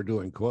long as we're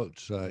doing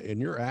quotes,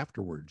 in your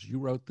afterwards, you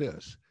wrote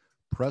this: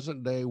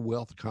 present day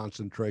wealth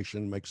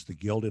concentration makes the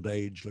Gilded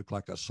Age look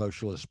like a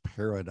socialist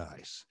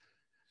paradise.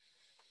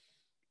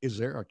 Is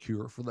there a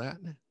cure for that?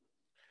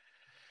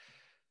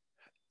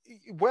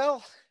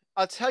 Well,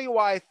 I'll tell you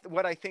why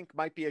what I think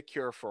might be a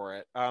cure for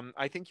it.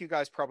 I think you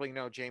guys probably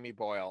know Jamie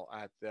Boyle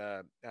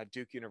at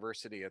Duke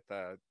University at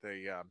the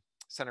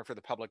Center for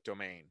the Public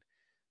Domain.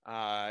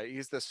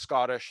 He's the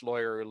Scottish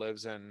lawyer who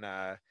lives in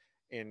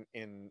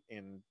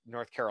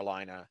North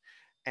Carolina,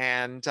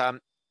 and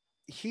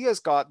he has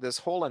got this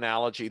whole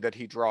analogy that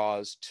he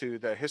draws to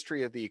the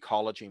history of the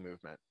ecology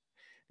movement.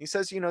 He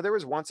says, there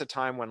was once a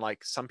time when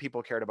like some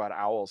people cared about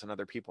owls and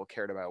other people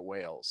cared about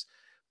whales.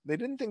 They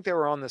didn't think they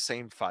were on the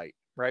same fight,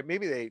 right?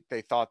 Maybe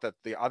they thought that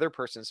the other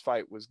person's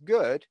fight was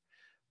good,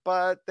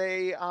 but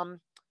they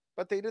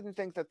didn't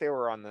think that they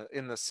were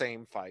in the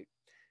same fight.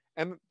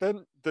 And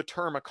then the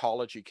term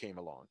ecology came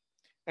along,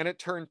 and it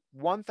turned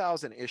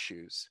 1,000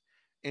 issues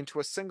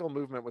into a single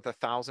movement with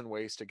 1,000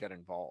 ways to get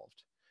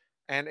involved.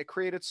 And it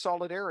created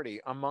solidarity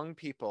among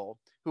people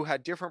who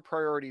had different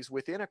priorities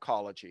within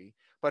ecology,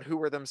 but who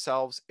were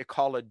themselves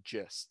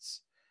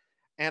ecologists.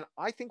 And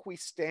I think we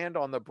stand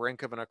on the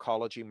brink of an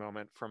ecology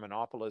moment for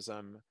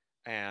monopolism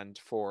and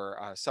for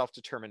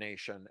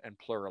self-determination and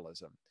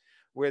pluralism,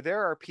 where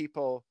there are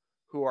people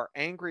who are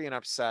angry and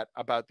upset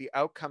about the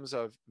outcomes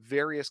of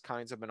various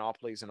kinds of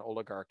monopolies and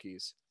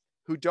oligarchies,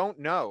 who don't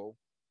know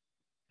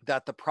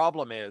that the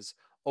problem is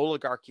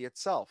oligarchy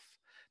itself.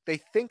 They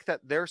think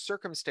that their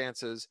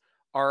circumstances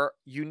are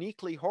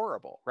uniquely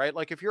horrible, right?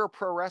 Like if you're a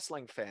pro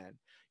wrestling fan,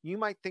 you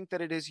might think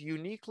that it is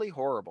uniquely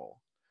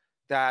horrible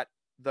that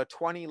the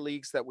 20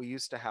 leagues that we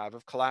used to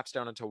have collapsed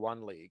down into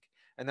one league,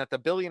 and that the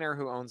billionaire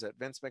who owns it,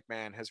 Vince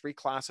McMahon, has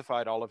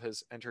reclassified all of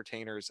his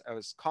entertainers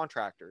as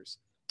contractors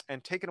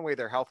and taken away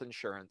their health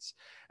insurance.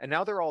 And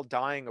now they're all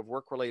dying of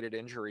work-related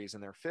injuries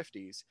in their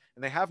 50s,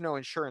 and they have no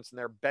insurance, and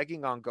they're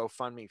begging on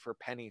GoFundMe for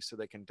pennies so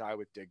they can die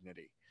with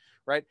dignity,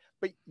 right?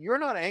 But you're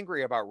not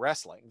angry about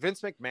wrestling.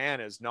 Vince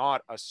McMahon is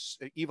not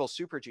an evil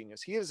super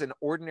genius. He is an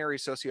ordinary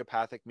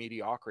sociopathic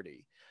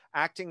mediocrity,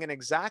 acting in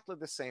exactly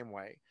the same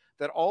way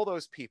that all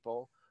those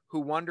people who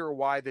wonder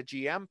why the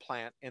GM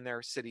plant in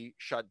their city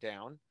shut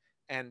down,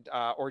 and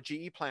or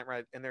GE plant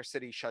in their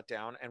city shut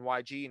down, and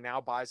why GE now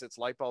buys its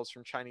light bulbs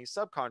from Chinese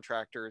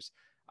subcontractors,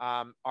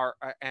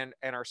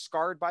 are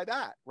scarred by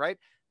that, right?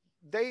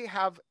 They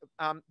have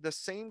the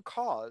same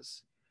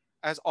cause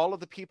as all of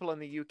the people in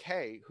the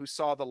UK who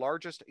saw the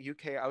largest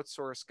UK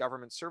outsourced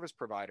government service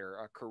provider,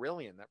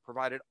 Carillion, that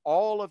provided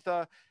all of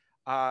the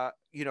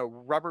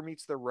rubber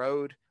meets the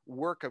road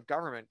work of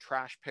government,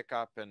 trash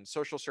pickup and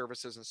social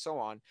services and so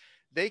on.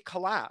 They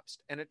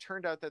collapsed, and it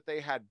turned out that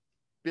they had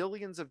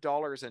billions of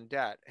dollars in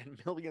debt and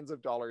millions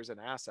of dollars in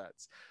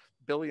assets.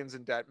 Billions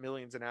in debt,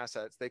 millions in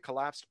assets. They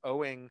collapsed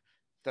owing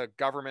the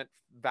government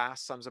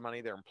vast sums of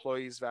money, their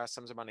employees vast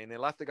sums of money, and they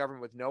left the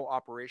government with no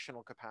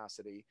operational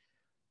capacity.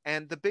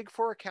 And the big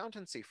four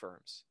accountancy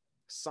firms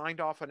signed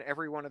off on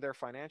every one of their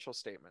financial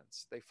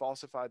statements. They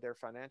falsified their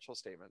financial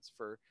statements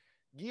for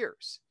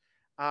years.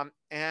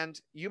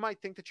 And you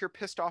might think that you're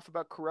pissed off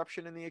about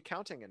corruption in the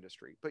accounting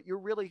industry, but you're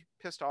really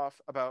pissed off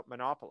about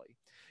monopoly.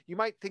 You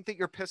might think that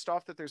you're pissed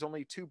off that there's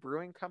only 2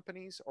 brewing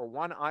companies, or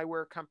 1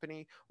 eyewear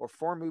company, or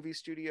 4 movie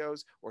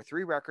studios, or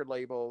 3 record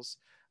labels,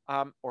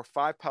 or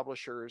 5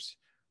 publishers,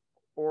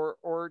 or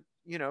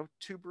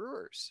 2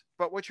 brewers.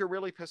 But what you're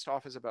really pissed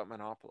off is about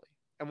monopoly.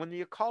 And when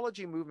the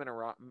ecology moment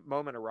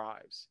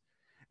arrives,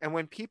 and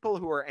when people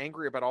who are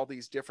angry about all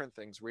these different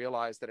things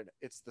realize that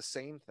it's the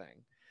same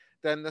thing,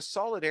 then the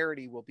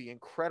solidarity will be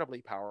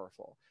incredibly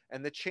powerful.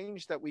 And the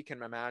change that we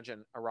can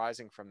imagine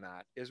arising from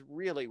that is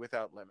really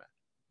without limit.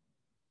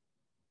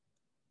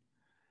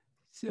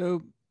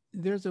 So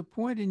there's a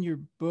point in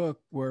your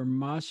book where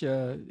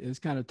Masha is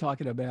kind of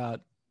talking about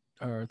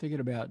or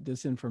thinking about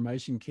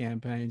disinformation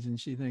campaigns, and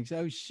she thinks,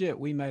 oh shit,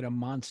 we made a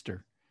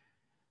monster.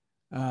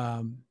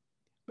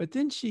 But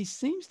then she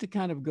seems to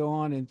kind of go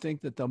on and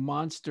think that the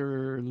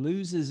monster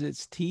loses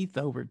its teeth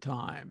over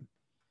time.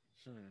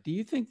 Do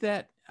you think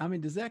that,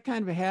 does that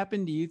kind of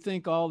happen? Do you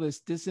think all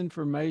this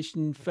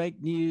disinformation,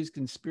 fake news,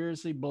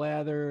 conspiracy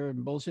blather,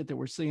 and bullshit that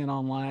we're seeing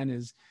online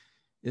is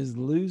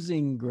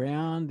losing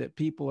ground, that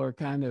people are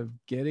kind of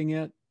getting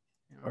it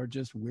or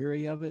just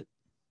weary of it?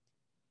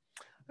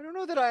 I don't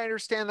know that I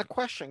understand the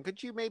question.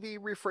 Could you maybe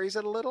rephrase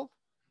it a little?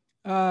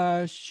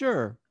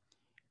 Sure.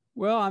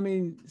 Well,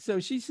 so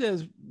she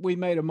says we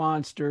made a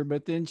monster,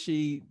 but then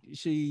she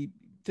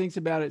thinks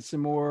about it some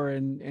more,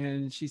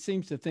 and she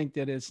seems to think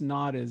that it's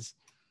not as,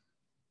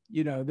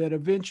 that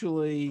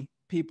eventually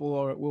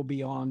people will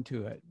be on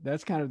to it.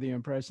 That's kind of the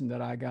impression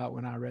that I got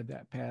when I read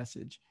that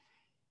passage.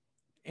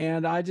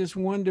 And I just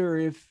wonder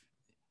if,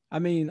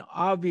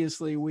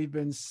 obviously we've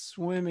been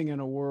swimming in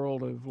a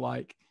world of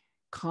like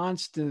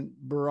constant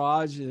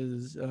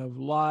barrages of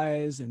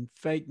lies and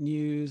fake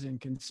news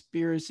and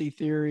conspiracy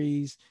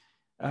theories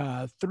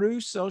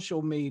through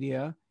social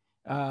media,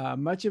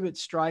 much of it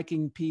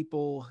striking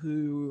people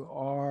who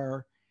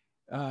are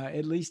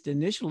at least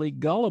initially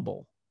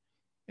gullible.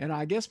 And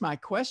I guess my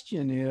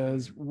question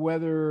is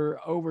whether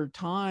over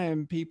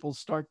time people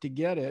start to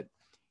get it,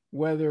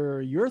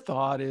 whether your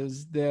thought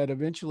is that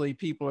eventually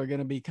people are going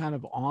to be kind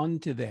of on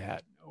to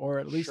that, or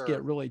at least get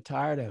Sure. really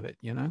tired of it,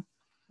 you know?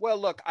 Well,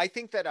 look, I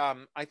think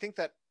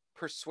that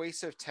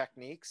persuasive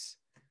techniques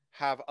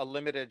have a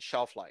limited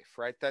shelf life,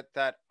 right?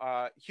 That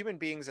human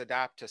beings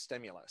adapt to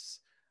stimulus,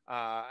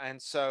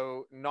 and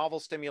so novel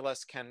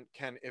stimulus can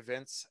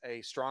evince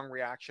a strong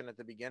reaction at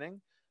the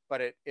beginning, but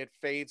it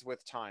fades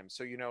with time.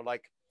 So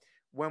like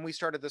when we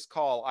started this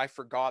call, I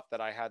forgot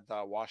that I had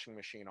the washing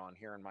machine on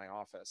here in my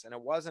office, and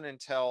it wasn't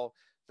until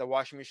the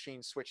washing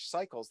machine switched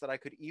cycles that I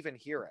could even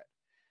hear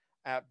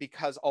it.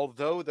 Because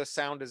although the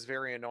sound is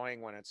very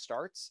annoying when it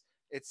starts,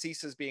 it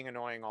ceases being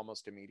annoying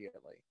almost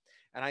immediately.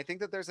 And I think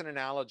that there's an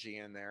analogy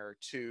in there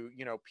to,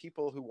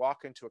 people who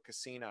walk into a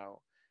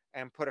casino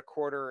and put a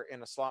quarter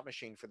in a slot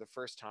machine for the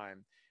first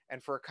time,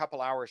 and for a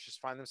couple hours just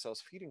find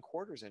themselves feeding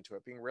quarters into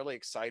it, being really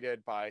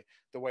excited by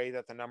the way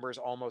that the numbers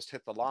almost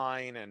hit the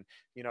line, and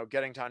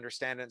getting to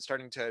understand it and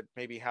starting to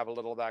maybe have a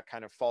little of that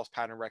kind of false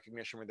pattern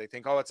recognition where they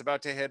think, oh, it's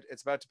about to hit,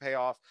 it's about to pay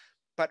off.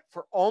 But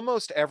for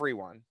almost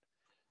everyone,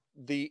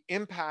 the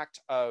impact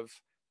of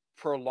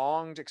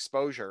prolonged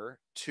exposure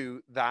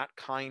to that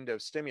kind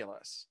of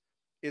stimulus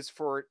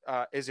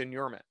is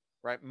inurement,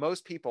 right?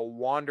 Most people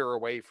wander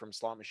away from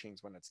slot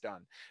machines when it's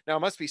done. Now,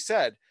 it must be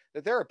said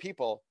that there are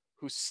people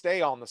who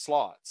stay on the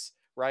slots,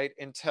 right,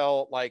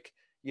 until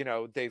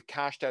they've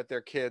cashed out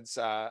their kids'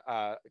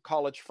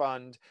 college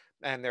fund,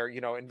 and they're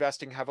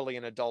investing heavily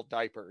in adult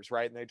diapers,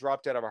 right, and they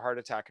dropped out of a heart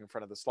attack in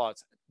front of the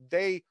slots.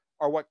 They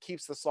are what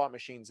keeps the slot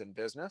machines in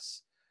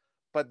business,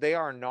 but they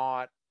are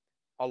not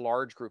a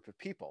large group of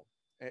people.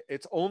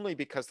 It's only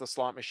because the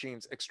slot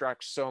machines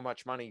extract so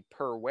much money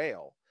per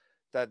whale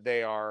that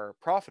they are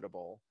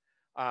profitable,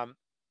 um,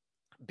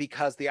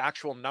 because the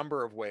actual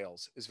number of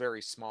whales is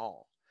very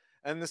small.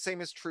 And the same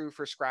is true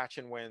for scratch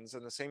and wins,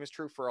 and the same is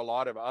true for a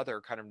lot of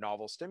other kind of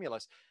novel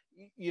stimulus.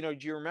 Do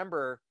you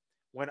remember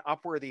when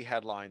Upworthy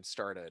headlines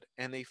started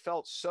and they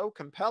felt so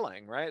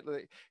compelling, right?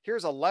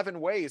 Here's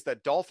 11 ways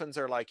that dolphins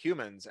are like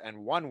humans and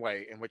one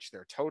way in which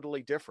they're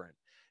totally different,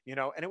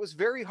 and it was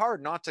very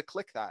hard not to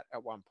click that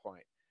at one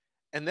point.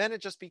 And then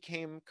it just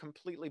became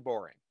completely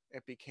boring.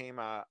 It became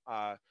a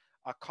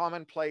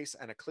commonplace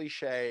and a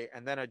cliche,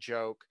 and then a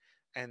joke,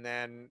 and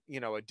then,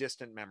 a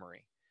distant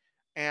memory.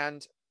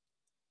 And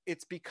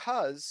it's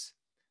because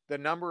the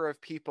number of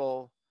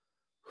people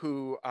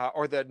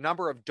or the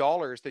number of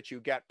dollars that you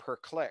get per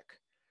click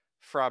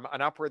from an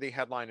Upworthy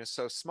headline is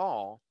so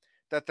small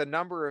that the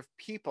number of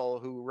people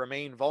who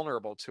remain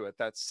vulnerable to it,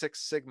 that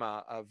Six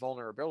Sigma of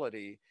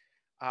vulnerability,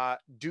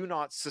 do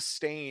not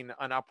sustain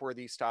an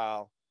Upworthy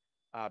style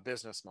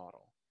business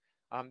model.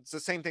 It's the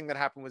same thing that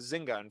happened with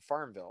Zynga and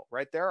Farmville,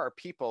 right? There are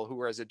people who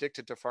are as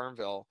addicted to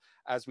Farmville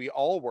as we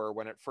all were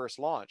when it first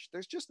launched.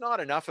 There's just not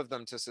enough of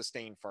them to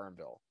sustain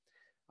Farmville.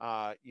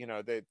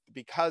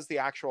 Because the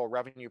actual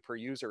revenue per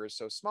user is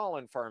so small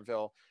in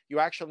Farmville, you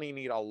actually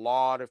need a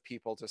lot of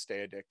people to stay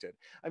addicted.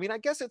 I mean, I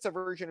guess it's a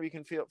version of you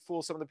can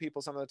fool some of the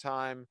people some of the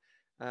time,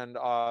 and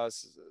all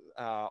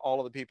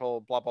of the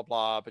people, blah, blah,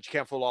 blah, but you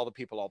can't fool all the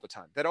people all the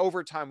time. That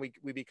over time,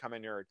 we become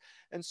inured.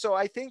 And so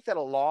I think that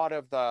a lot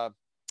of the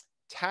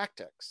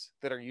tactics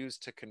that are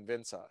used to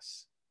convince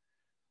us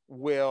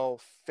will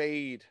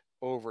fade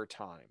over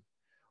time.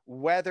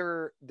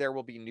 Whether there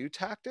will be new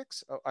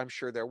tactics, I'm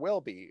sure there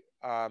will be,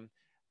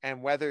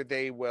 and whether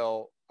they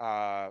will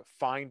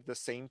find the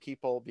same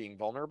people being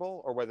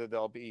vulnerable, or whether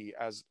they'll be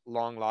as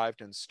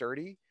long-lived and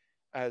sturdy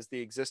as the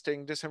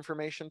existing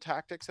disinformation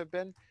tactics have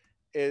been,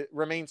 it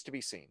remains to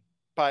be seen.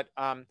 But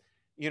I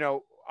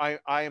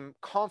am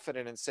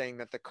confident in saying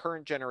that the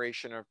current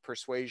generation of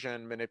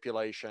persuasion,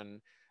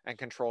 manipulation, and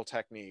control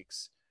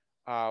techniques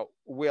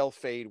will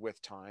fade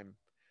with time.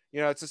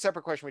 It's a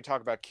separate question we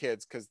talk about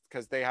kids,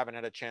 because they haven't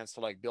had a chance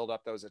to build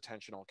up those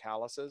attentional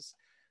calluses.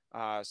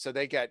 So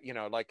they get,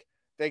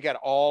 they get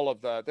all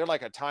of they're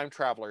like a time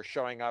traveler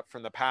showing up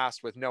from the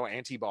past with no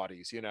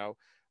antibodies, in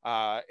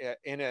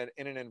an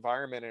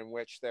environment in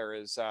which there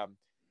is,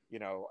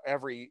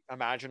 every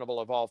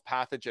imaginable evolved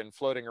pathogen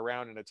floating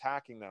around and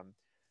attacking them.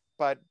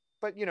 But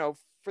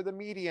for the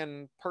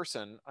median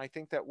person, I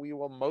think that we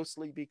will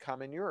mostly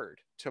become inured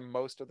to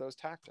most of those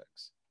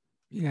tactics.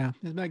 Yeah,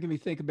 it's making me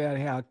think about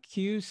how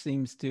Q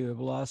seems to have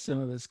lost some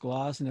of its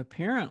gloss. And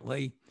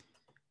apparently,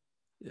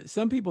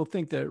 some people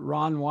think that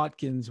Ron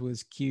Watkins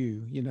was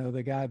Q,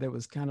 the guy that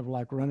was kind of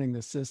like running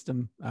the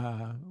system.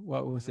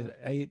 What was it?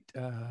 It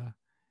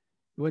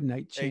wasn't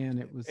 8chan.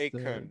 It was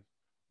 8kun.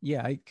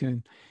 Yeah,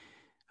 8kun.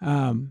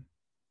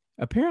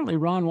 Apparently,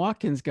 Ron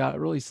Watkins got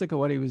really sick of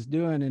what he was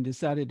doing and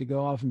decided to go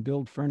off and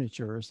build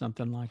furniture or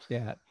something like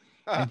that.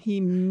 And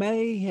he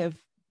may have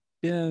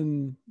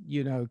been,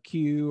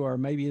 Q, or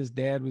maybe his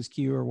dad was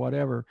Q or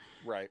whatever.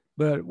 Right.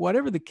 But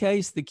whatever the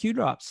case, the Q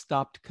drops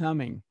stopped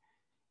coming.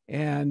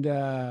 And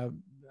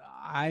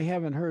I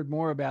haven't heard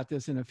more about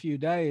this in a few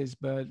days,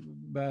 but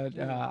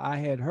I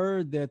had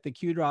heard that the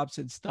Q drops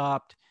had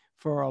stopped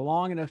for a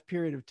long enough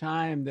period of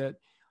time that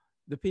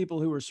the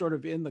people who were sort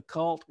of in the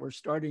cult were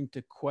starting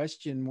to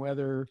question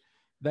whether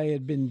they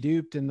had been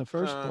duped in the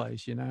first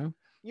place, you know?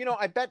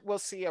 I bet we'll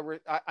see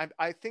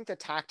I think the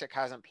tactic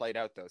hasn't played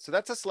out though. So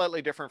that's a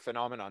slightly different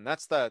phenomenon.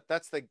 That's the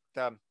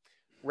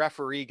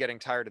referee getting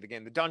tired of the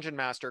game. The dungeon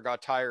master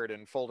got tired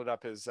and folded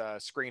up his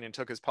screen and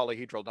took his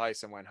polyhedral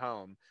dice and went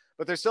home.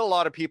 But there's still a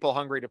lot of people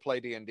hungry to play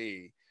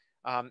D&D.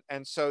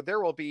 And so there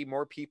will be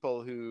more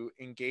people who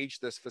engage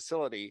this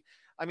facility.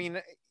 I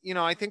mean,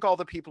 I think all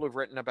the people who've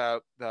written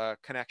about the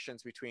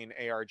connections between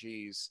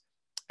ARGs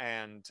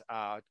and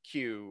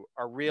Q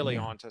are really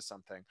onto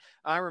something.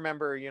 I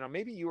remember,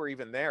 maybe you were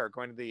even there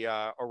going to the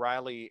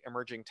O'Reilly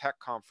Emerging Tech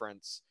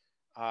Conference,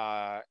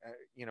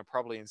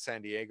 probably in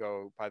San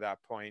Diego by that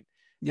point,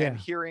 and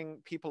hearing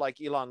people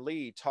like Elon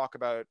Lee talk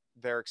about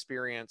their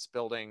experience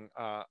building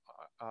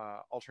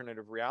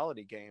alternative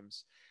reality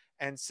games,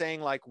 and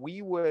saying like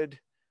we would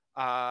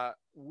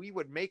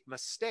make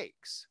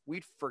mistakes,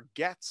 we'd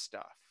forget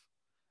stuff,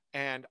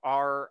 and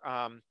our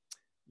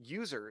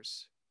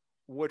users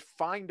would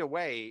find a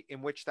way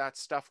in which that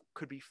stuff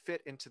could be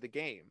fit into the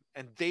game,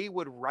 and they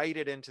would write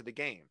it into the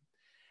game.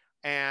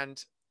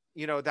 And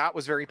that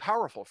was very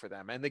powerful for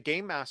them, and the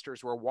game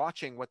masters were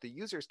watching what the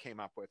users came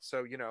up with.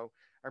 So I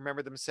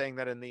remember them saying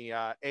that in the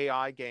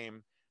AI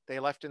game they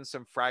left in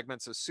some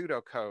fragments of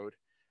pseudocode,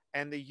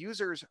 and the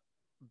users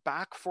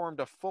backformed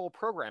a full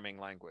programming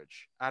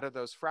language out of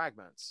those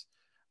fragments,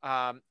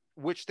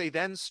 which they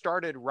then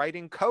started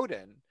writing code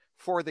in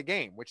for the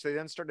game, which they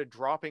then started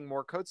dropping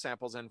more code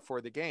samples in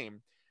for the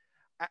game,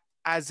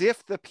 as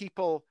if the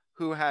people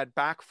who had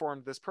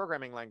backformed this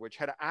programming language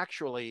had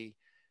actually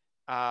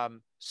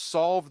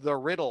solved the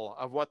riddle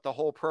of what the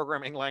whole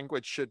programming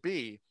language should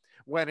be,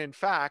 when in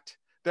fact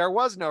there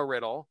was no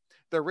riddle.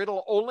 The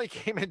riddle only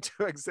came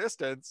into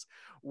existence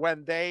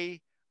when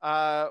they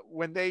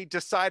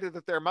decided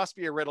that there must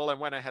be a riddle and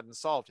went ahead and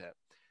solved it.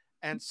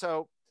 And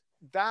so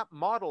that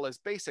model is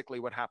basically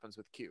what happens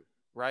with Q.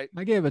 Right.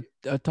 I gave a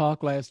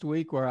talk last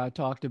week where I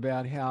talked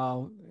about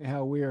how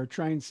we are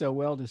trained so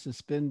well to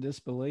suspend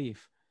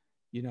disbelief,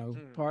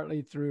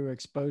 partly through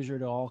exposure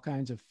to all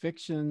kinds of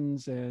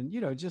fictions and,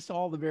 just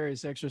all the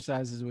various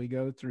exercises we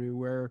go through,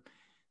 where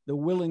the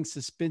willing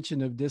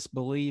suspension of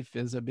disbelief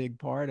is a big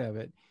part of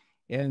it.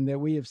 And that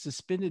we have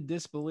suspended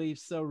disbelief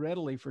so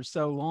readily for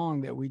so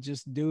long that we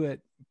just do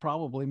it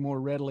probably more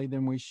readily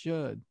than we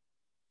should.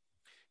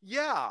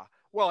 Yeah.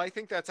 Well, I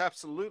think that's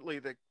absolutely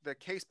the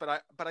case,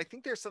 but I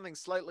think there's something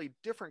slightly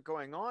different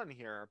going on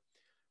here,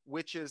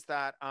 which is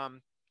that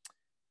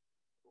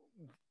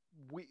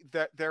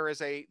there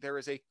is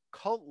a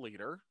cult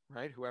leader,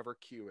 right? Whoever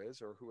Q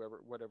is, or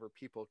whatever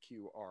people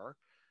Q are,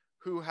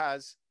 who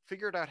has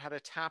figured out how to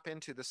tap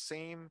into the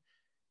same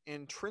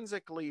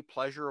intrinsically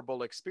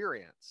pleasurable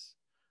experience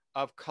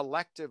of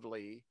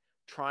collectively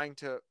trying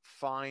to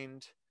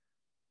find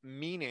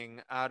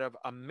meaning out of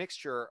a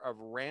mixture of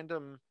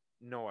random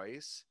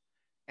noise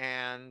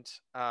and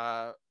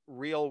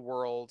real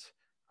world,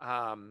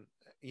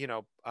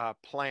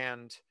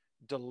 planned,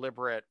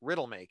 deliberate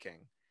riddle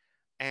making.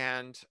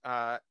 And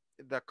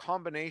the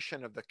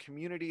combination of the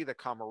community, the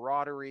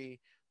camaraderie,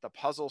 the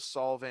puzzle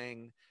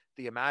solving,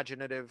 the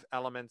imaginative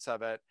elements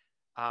of it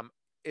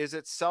is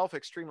itself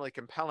extremely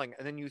compelling.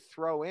 And then you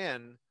throw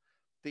in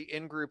the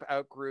in-group,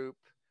 out-group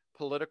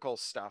political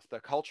stuff, the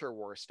culture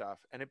war stuff,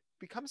 and it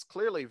becomes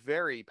clearly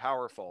very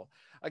powerful.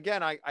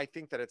 Again, I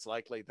think that it's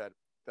likely that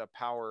the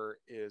power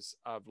is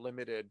of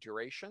limited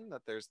duration,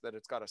 that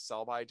it's got a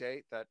sell-by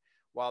date, that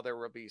while there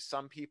will be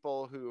some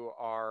people who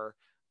are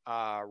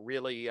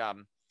really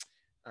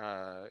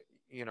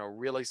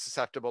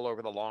susceptible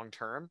over the long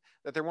term,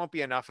 that there won't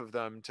be enough of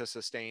them to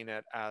sustain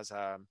it as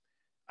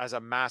a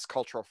mass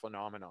cultural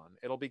phenomenon.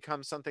 It'll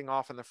become something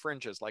off in the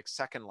fringes, like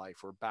Second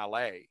Life or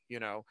ballet,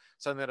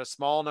 something that a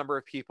small number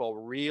of people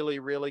really,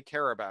 really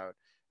care about,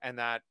 and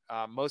that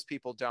most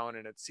people don't,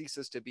 and it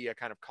ceases to be a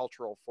kind of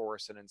cultural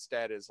force and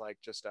instead is like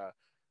just a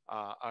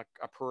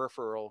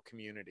peripheral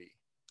community.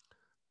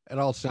 It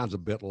all sounds a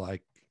bit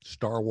like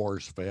Star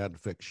Wars fan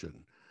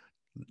fiction.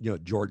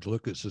 George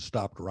Lucas has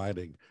stopped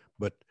writing,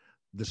 but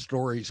the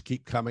stories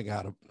keep coming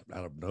out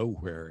of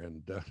nowhere,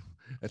 and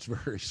it's a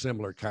very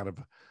similar kind of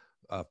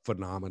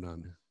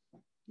phenomenon.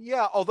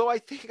 Yeah, although I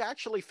think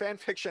actually fan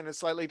fiction is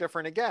slightly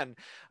different again.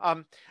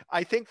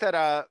 I think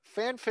that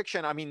fan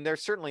fiction, I mean,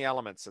 there's certainly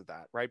elements of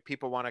that, right?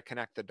 People want to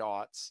connect the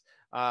dots.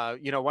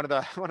 One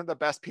of the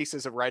best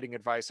pieces of writing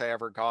advice I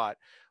ever got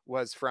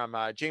was from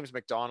James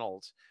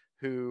McDonald,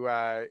 who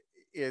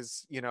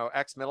is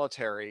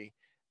ex-military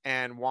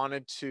and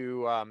wanted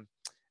to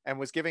and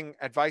was giving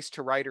advice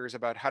to writers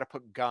about how to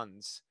put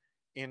guns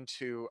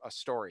into a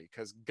story,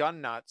 because gun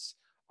nuts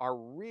are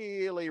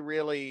really,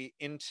 really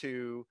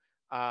into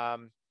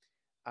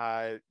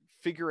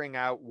figuring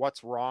out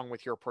what's wrong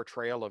with your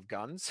portrayal of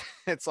guns.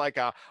 It's like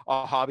a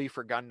hobby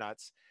for gun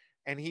nuts.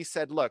 And he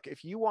said, look,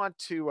 if you want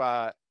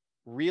to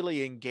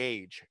really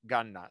engage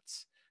gun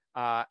nuts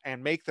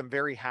and make them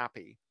very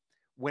happy,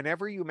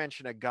 whenever you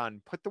mention a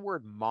gun, put the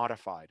word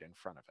modified in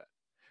front of it,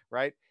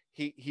 right?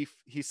 He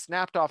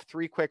snapped off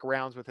 3 quick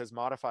rounds with his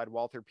modified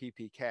Walther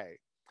PPK.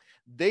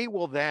 They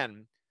will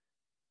then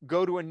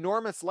go to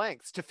enormous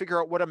lengths to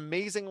figure out what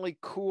amazingly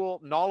cool,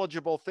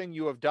 knowledgeable thing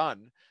you have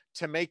done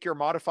to make your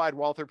modified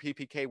Walther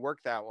PPK work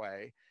that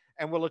way,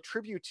 and will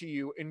attribute to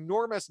you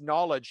enormous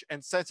knowledge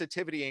and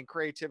sensitivity and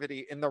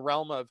creativity in the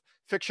realm of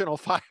fictional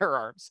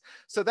firearms.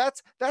 So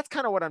that's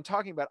kind of what I'm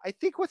talking about. I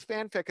think with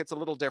fanfic, it's a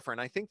little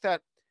different. I think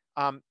that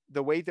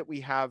the way that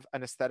we have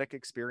an aesthetic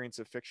experience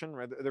of fiction,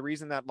 the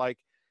reason that like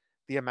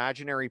the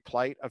imaginary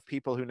plight of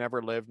people who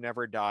never lived,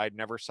 never died,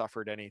 never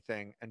suffered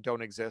anything, and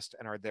don't exist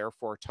and are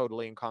therefore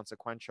totally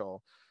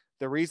inconsequential.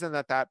 The reason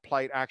that that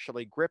plight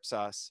actually grips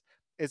us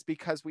is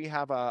because we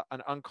have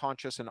an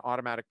unconscious and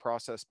automatic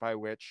process by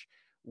which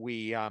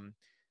we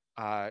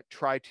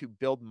try to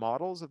build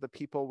models of the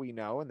people we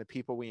know and the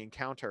people we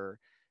encounter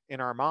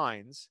in our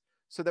minds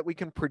so that we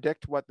can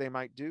predict what they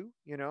might do.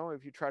 You know,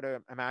 if you try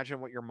to imagine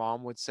what your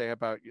mom would say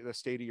about the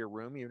state of your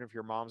room, even if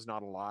your mom's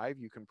not alive,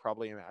 you can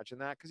probably imagine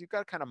that because you've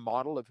got a kind of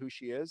model of who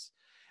she is.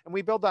 And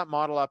we build that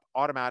model up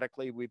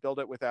automatically. We build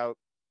it without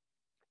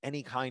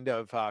any kind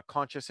of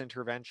conscious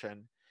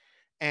intervention.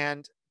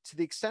 And to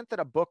the extent that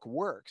a book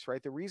works,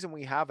 right, the reason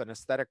we have an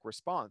aesthetic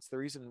response, the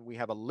reason we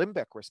have a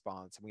limbic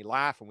response, and we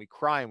laugh and we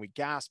cry and we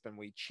gasp and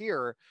we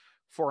cheer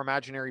for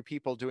imaginary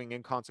people doing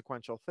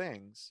inconsequential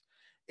things,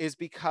 is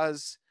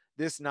because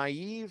this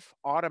naive,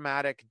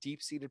 automatic,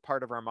 deep-seated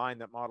part of our mind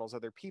that models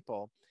other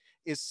people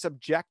is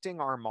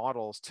subjecting our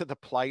models to the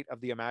plight of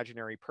the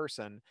imaginary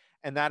person,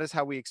 and that is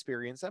how we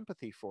experience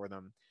empathy for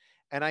them.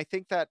 And I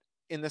think that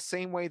in the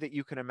same way that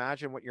you can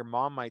imagine what your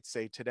mom might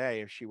say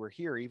today if she were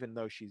here, even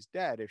though she's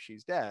dead, if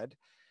she's dead,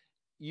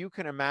 you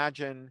can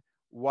imagine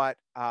what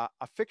a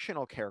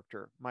fictional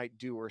character might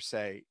do or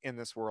say in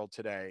this world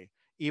today,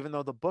 even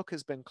though the book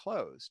has been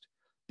closed,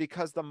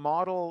 because the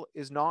model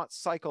is not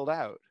cycled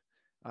out.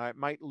 It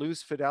might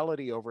lose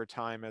fidelity over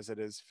time as it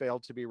has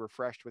failed to be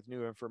refreshed with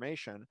new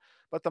information,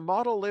 but the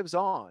model lives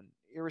on,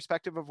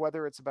 irrespective of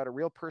whether it's about a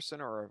real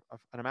person or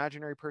an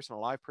imaginary person, a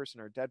live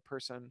person or a dead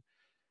person.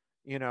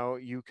 You know,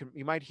 you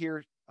might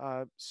hear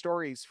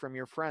stories from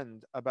your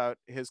friend about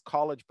his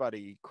college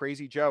buddy,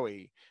 Crazy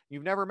Joey.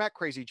 You've never met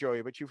Crazy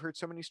Joey, but you've heard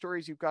so many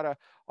stories. You've got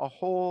a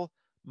whole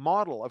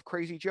model of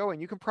Crazy Joey,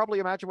 and you can probably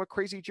imagine what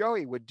Crazy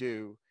Joey would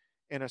do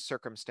in a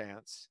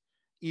circumstance,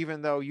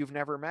 even though you've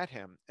never met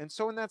him. And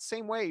so in that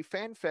same way,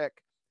 fanfic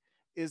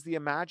is the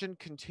imagined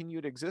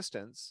continued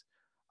existence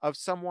of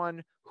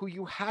someone who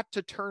you had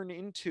to turn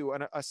into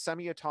a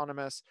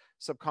semi-autonomous,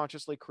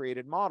 subconsciously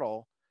created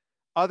model.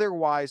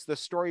 Otherwise, the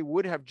story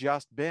would have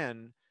just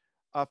been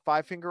a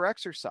 5-finger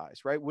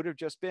exercise, right? Would have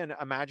just been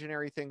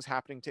imaginary things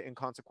happening to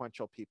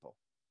inconsequential people.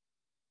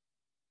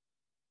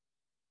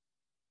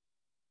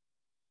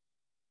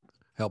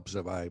 Helps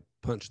if I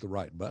punch the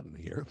right button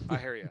here. I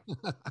hear you.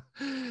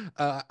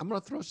 I'm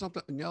going to throw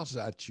something else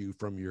at you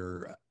from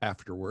your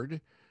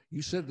afterward.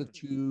 You said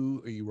that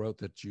you wrote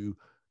that you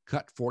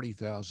cut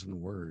 40,000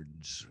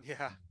 words.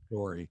 Yeah.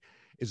 Story.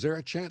 Is there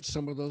a chance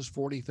some of those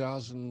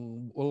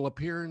 40,000 will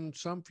appear in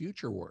some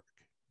future work?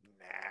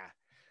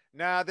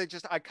 Nah,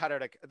 I cut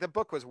it. The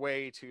book was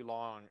way too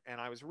long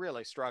and I was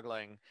really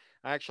struggling.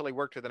 I actually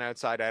worked with an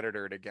outside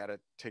editor to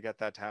get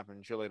that to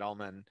happen, Juliet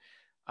Ullman.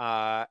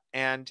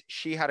 And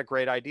she had a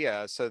great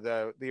idea. So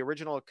the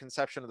original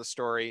conception of the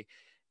story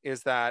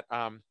is that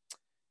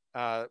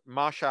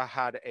Masha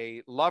had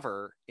a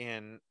lover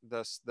in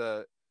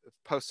the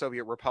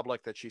post-Soviet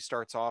republic that she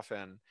starts off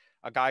in,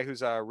 a guy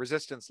who's a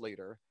resistance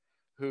leader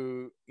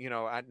who, you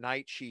know, at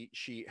night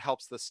she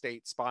helps the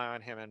state spy on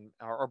him,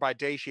 or by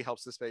day she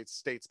helps the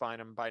state spy on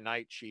him, by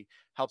night she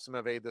helps him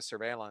evade the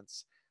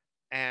surveillance.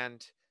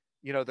 And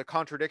you know, the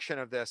contradiction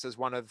of this is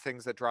one of the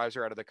things that drives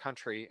her out of the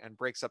country and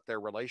breaks up their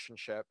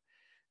relationship.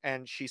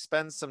 And she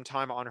spends some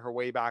time on her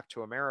way back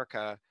to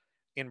America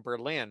in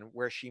Berlin,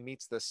 where she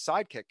meets this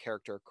sidekick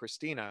character,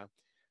 Christina,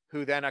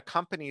 who then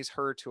accompanies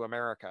her to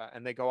America.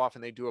 And they go off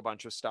and they do a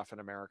bunch of stuff in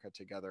America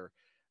together.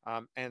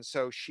 And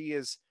so she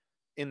is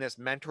in this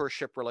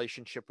mentorship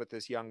relationship with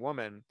this young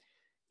woman,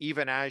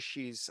 even as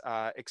she's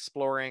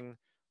exploring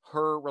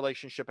her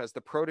relationship as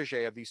the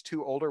protege of these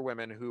 2 older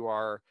women who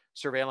are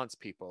surveillance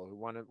people.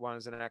 One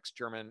is an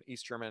ex-German,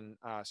 East German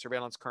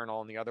surveillance colonel,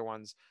 and the other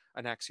one's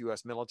an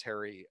ex-US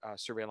military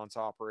surveillance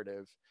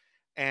operative.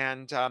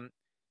 And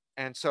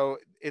so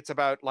it's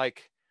about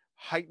like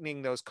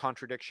heightening those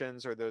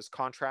contradictions or those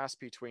contrasts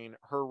between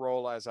her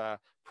role as a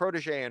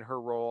protege and her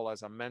role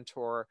as a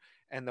mentor,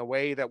 and the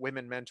way that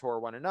women mentor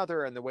one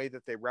another and the way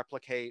that they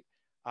replicate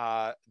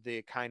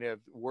the kind of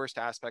worst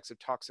aspects of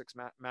toxic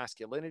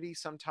masculinity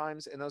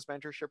sometimes in those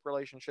mentorship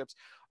relationships,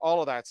 all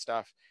of that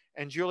stuff.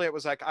 And Juliet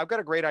was like, I've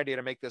got a great idea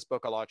to make this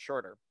book a lot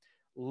shorter.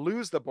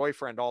 Lose the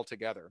boyfriend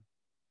altogether.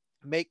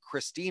 Make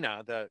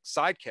Christina the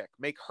sidekick,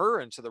 make her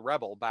into the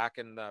rebel back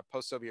in the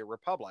post-Soviet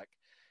Republic.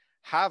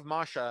 Have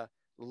Masha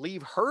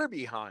leave her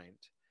behind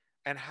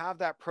and have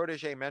that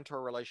protege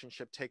mentor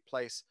relationship take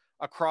place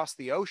across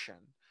the ocean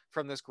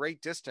from this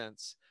great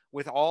distance,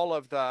 with all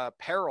of the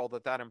peril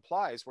that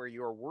implies, where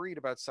you are worried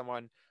about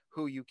someone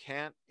who you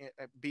can't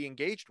be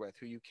engaged with,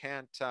 who you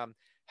can't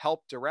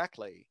help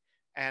directly.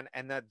 And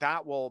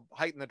that will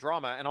heighten the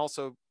drama and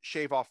also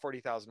shave off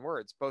 40,000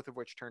 words, both of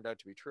which turned out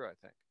to be true, I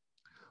think.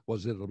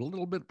 Was it a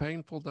little bit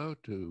painful, though,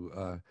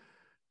 to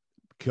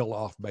kill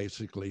off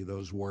basically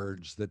those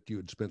words that you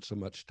had spent so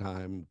much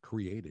time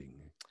creating?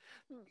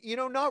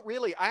 Not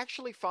really. I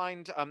actually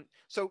find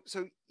so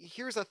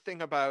here's a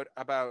thing about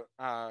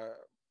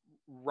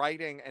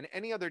writing and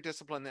any other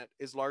discipline that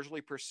is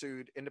largely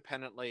pursued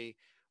independently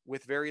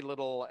with very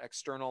little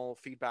external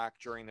feedback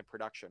during the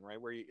production, right?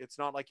 Where it's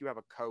not like you have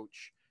a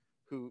coach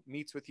who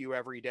meets with you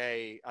every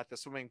day at the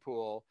swimming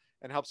pool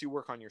and helps you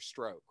work on your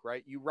stroke,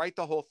 right? You write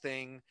the whole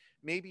thing.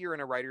 Maybe you're in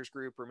a writer's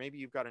group, or maybe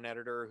you've got an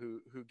editor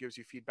who gives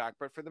you feedback.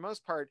 But for the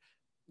most part,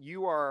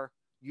 you are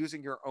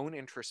using your own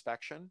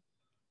introspection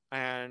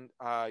and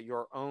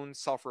your own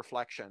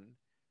self-reflection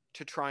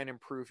to try and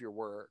improve your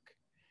work.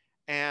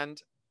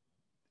 And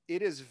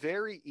it is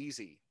very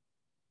easy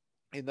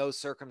in those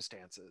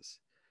circumstances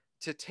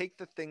to take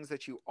the things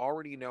that you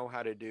already know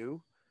how to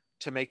do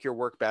to make your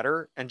work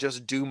better and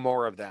just do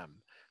more of them.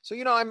 So,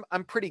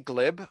 I'm pretty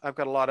glib. I've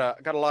got a lot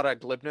of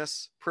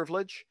glibness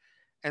privilege.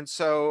 And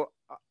so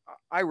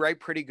I write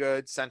pretty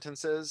good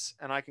sentences,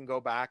 and I can go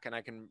back and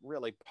I can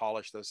really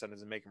polish those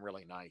sentences and make them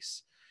really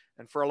nice.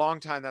 And for a long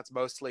time, that's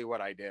mostly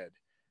what I did.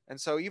 And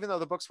so even though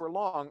the books were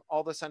long,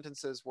 all the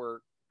sentences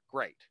were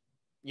great,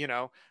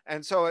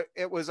 and so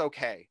it was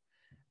okay.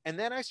 And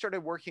then I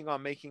started working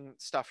on making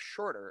stuff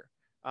shorter,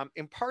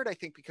 in part, I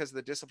think, because of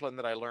the discipline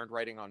that I learned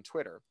writing on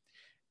Twitter.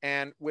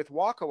 And with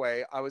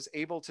Walkaway, I was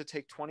able to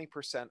take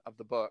 20% of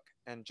the book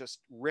and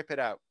just rip it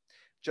out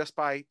just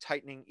by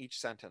tightening each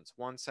sentence,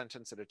 one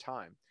sentence at a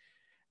time.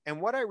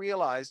 And what I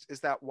realized is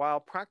that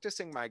while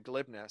practicing my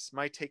glibness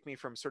might take me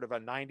from sort of a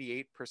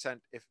 98%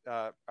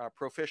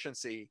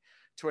 proficiency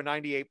to a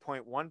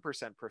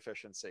 98.1%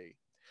 proficiency,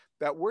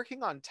 that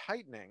working on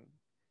tightening,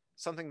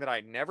 something that I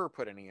never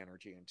put any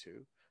energy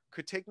into,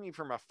 could take me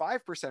from a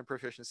 5%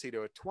 proficiency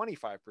to a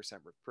 25%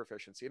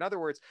 proficiency. In other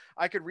words,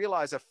 I could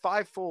realize a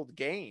five-fold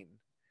gain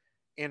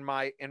in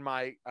my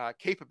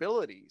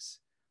capabilities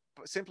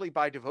simply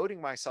by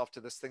devoting myself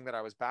to this thing that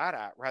I was bad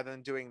at, rather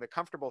than doing the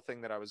comfortable thing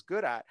that I was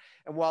good at.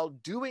 And while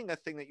doing a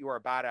thing that you are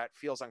bad at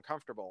feels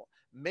uncomfortable,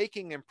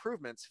 making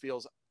improvements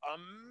feels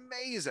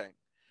amazing.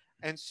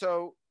 And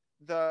so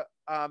the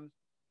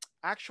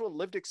actual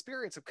lived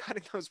experience of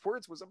cutting those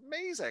words was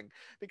amazing,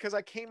 because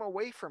I came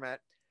away from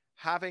it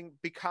having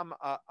become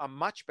a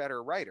much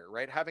better writer,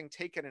 right? Having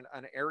taken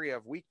an area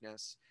of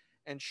weakness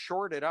and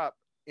shored it up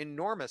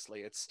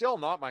enormously. It's still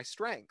not my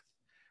strength,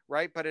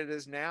 right? But it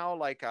is now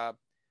like a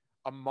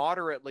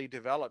moderately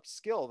developed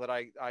skill that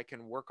I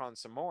can work on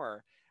some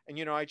more. And,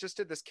 I just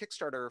did this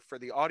Kickstarter for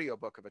the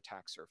audiobook of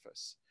Attack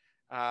Surface.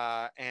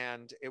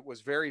 And it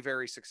was very,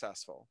 very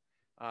successful.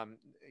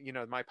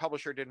 My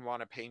publisher didn't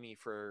want to pay me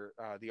for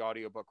the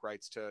audiobook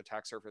rights to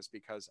Attack Surface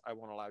because I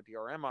won't allow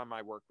DRM on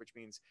my work, which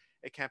means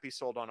it can't be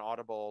sold on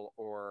Audible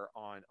or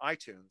on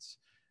iTunes,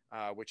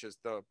 which is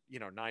the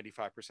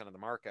 95% of the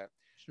market.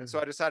 Sure. And so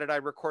I decided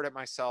I'd record it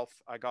myself.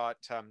 I got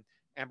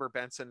Amber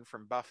Benson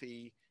from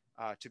Buffy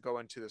to go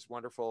into this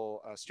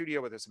wonderful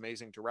studio with this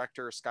amazing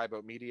director,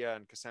 Skyboat Media,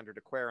 and Cassandra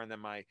DeQuare, and then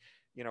my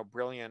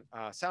brilliant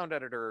sound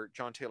editor,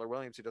 John Taylor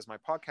Williams, who does my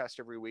podcast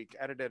every week,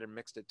 edited and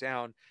mixed it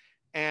down.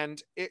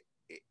 And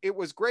it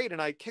was great.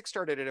 And I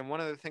kickstarted it. And one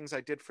of the things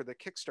I did for the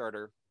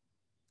Kickstarter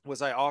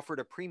was I offered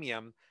a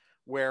premium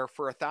where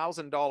for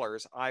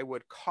 $1,000, I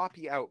would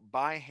copy out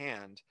by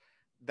hand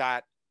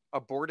that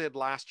aborted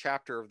last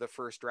chapter of the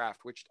first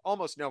draft, which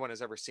almost no one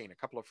has ever seen, a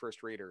couple of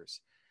first readers.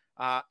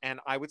 And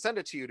I would send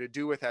it to you to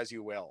do with as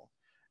you will.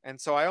 And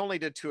so I only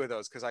did 2 of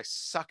those because I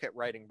suck at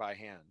writing by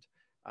hand.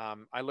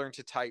 I learned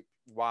to type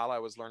while I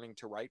was learning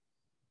to write,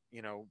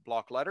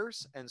 block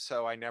letters. And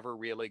so I never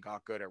really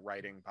got good at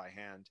writing by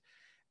hand.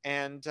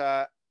 And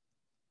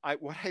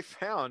what I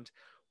found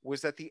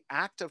was that the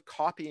act of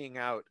copying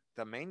out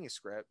the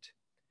manuscript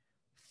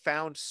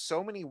found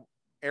so many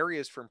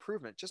areas for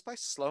improvement just by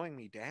slowing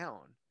me down,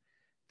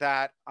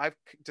 that I've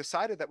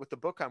decided that with the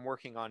book I'm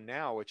working on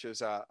now, which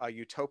is a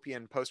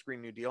utopian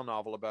post-Green New Deal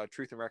novel about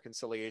truth and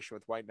reconciliation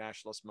with white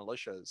nationalist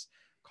militias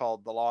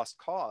called The Lost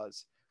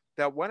Cause,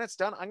 that when it's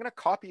done, I'm going to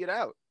copy it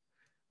out.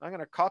 I'm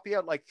going to copy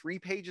out like 3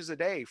 pages a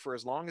day for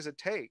as long as it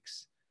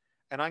takes.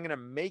 And I'm going to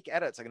make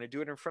edits. I'm going to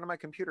do it in front of my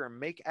computer and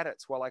make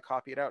edits while I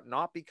copy it out.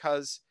 Not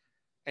because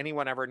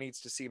anyone ever needs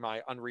to see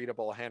my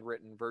unreadable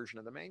handwritten version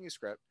of the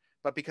manuscript,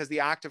 but because the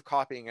act of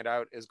copying it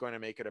out is going to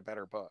make it a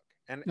better book.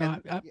 And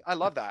I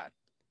love that.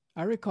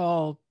 I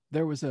recall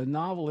there was a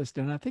novelist,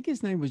 and I think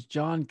his name was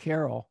John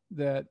Carroll,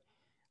 that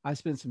I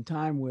spent some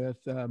time with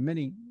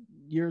many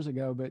years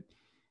ago, but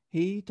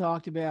he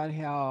talked about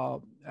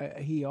how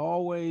he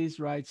always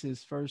writes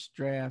his first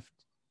draft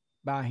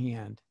by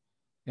hand,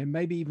 and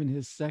maybe even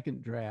his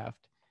second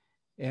draft.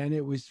 And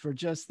it was for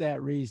just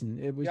that reason.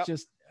 It was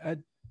just a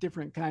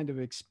different kind of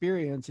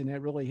experience, and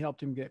it really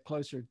helped him get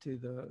closer to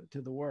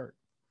the work.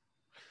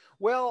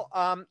 Well,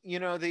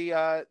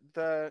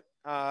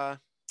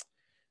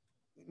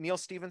 Neil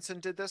Stephenson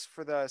did this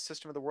for the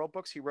System of the World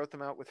books. He wrote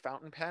them out with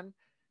fountain pen.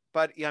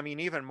 But I mean,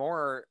 even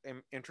more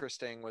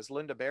interesting was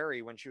Linda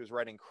Barry, when she was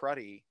writing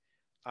Cruddy,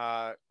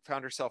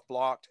 found herself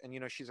blocked. And, you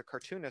know, she's a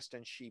cartoonist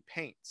and she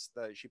paints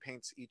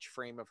each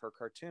frame of her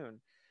cartoon.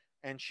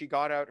 And she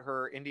got out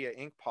her India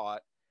ink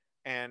pot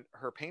and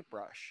her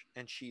paintbrush,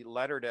 and she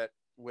lettered it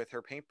with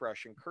her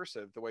paintbrush in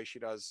cursive, the way she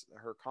does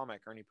her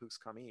comic, Ernie Pook's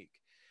Comique.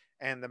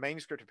 And the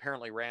manuscript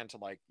apparently ran to,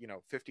 like, you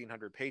know,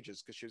 1,500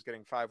 pages because she was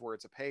getting 5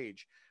 words a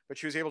page, but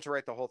she was able to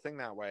write the whole thing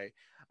that way.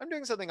 I'm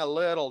doing something a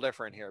little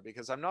different here,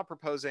 because I'm not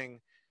proposing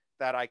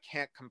that I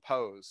can't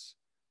compose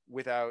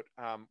without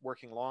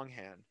working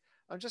longhand.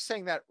 I'm just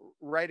saying that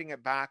writing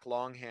it back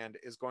longhand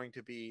is going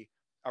to be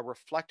a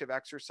reflective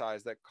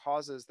exercise that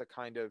causes the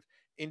kind of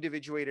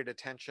individuated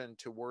attention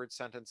to words,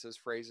 sentences,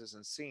 phrases,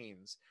 and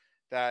scenes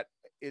that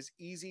is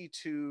easy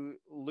to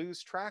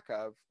lose track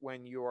of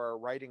when you are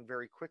writing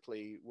very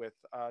quickly with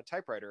a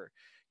typewriter,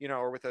 you know,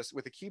 or with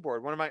a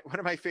keyboard. One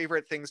of my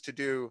favorite things to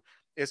do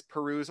is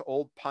peruse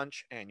old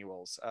Punch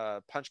annuals,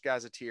 Punch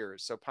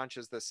Gazetteers. So Punch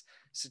is this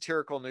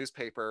satirical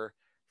newspaper,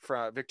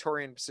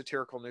 Victorian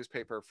satirical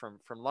newspaper from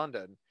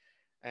London.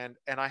 And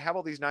I have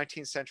all these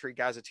 19th century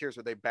gazetteers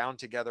where they bound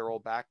together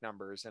old back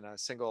numbers in a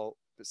single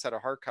set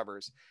of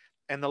hardcovers.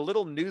 And the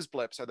little news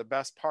blips are the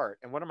best part.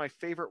 And one of my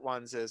favorite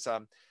ones is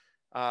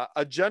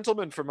a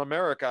gentleman from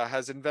America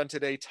has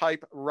invented a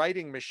type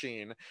writing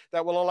machine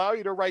that will allow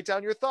you to write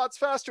down your thoughts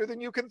faster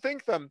than you can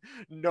think them.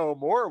 No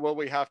more will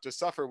we have to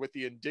suffer with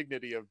the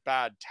indignity of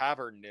bad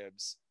tavern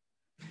nibs.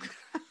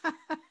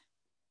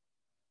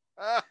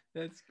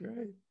 That's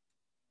great.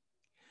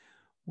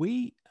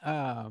 We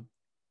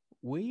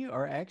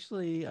are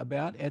actually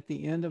about at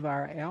the end of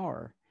our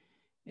hour.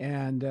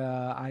 And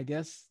I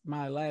guess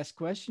my last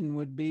question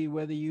would be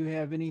whether you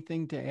have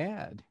anything to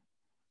add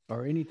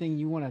or anything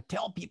you want to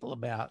tell people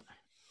about.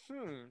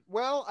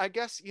 Well, I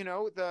guess, you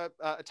know, the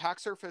Attack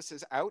Surface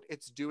is out.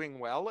 It's doing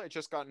well. It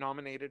just got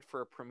nominated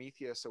for a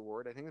Prometheus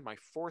Award. I think it's my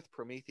 4th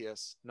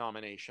Prometheus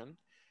nomination.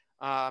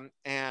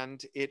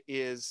 And it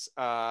is...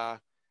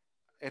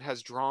 it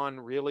has drawn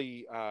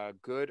really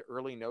good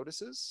early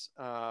notices.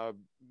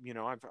 You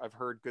know, I've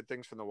heard good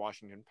things from the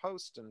Washington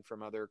Post and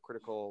from other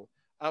critical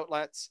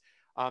outlets.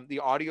 The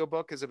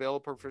audiobook is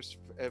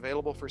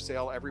available for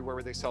sale everywhere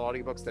where they sell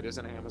audiobooks that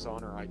isn't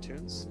Amazon or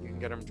iTunes. You can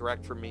get them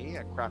direct from me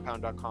at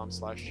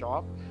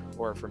craphound.com/shop,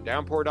 or from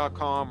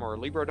downpour.com or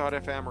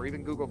libro.fm, or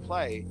even Google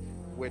Play,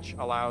 which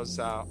allows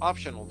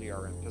optional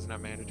DRM, doesn't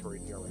have mandatory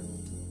DRM.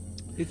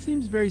 It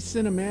seems very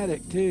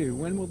cinematic too.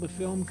 When will the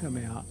film come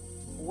out?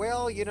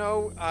 Well, you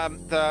know,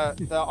 the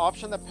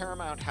option that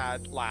Paramount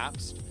had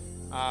lapsed.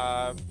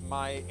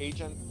 My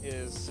agent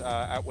is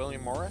at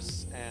William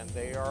Morris, and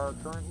they are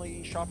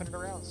currently shopping it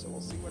around, so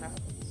we'll see what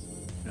happens.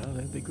 Oh,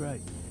 that'd be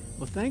great.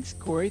 Well, thanks,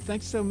 Cory.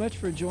 Thanks so much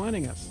for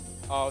joining us.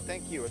 Oh,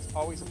 thank you. It's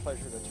always a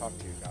pleasure to talk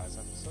to you guys.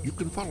 You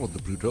can follow the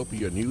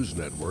Plutopia News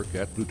Network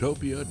at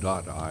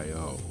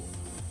plutopia.io.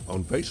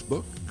 On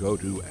Facebook, go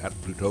to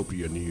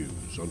 @Plutopia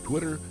News. On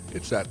Twitter,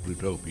 it's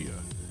 @Plutopia.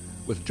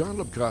 With John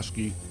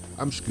Lubkowski,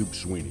 I'm Scoop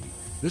Sweeney.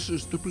 This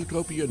is the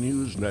Plutopia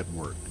News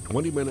Network,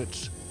 20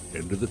 minutes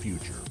into the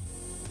future.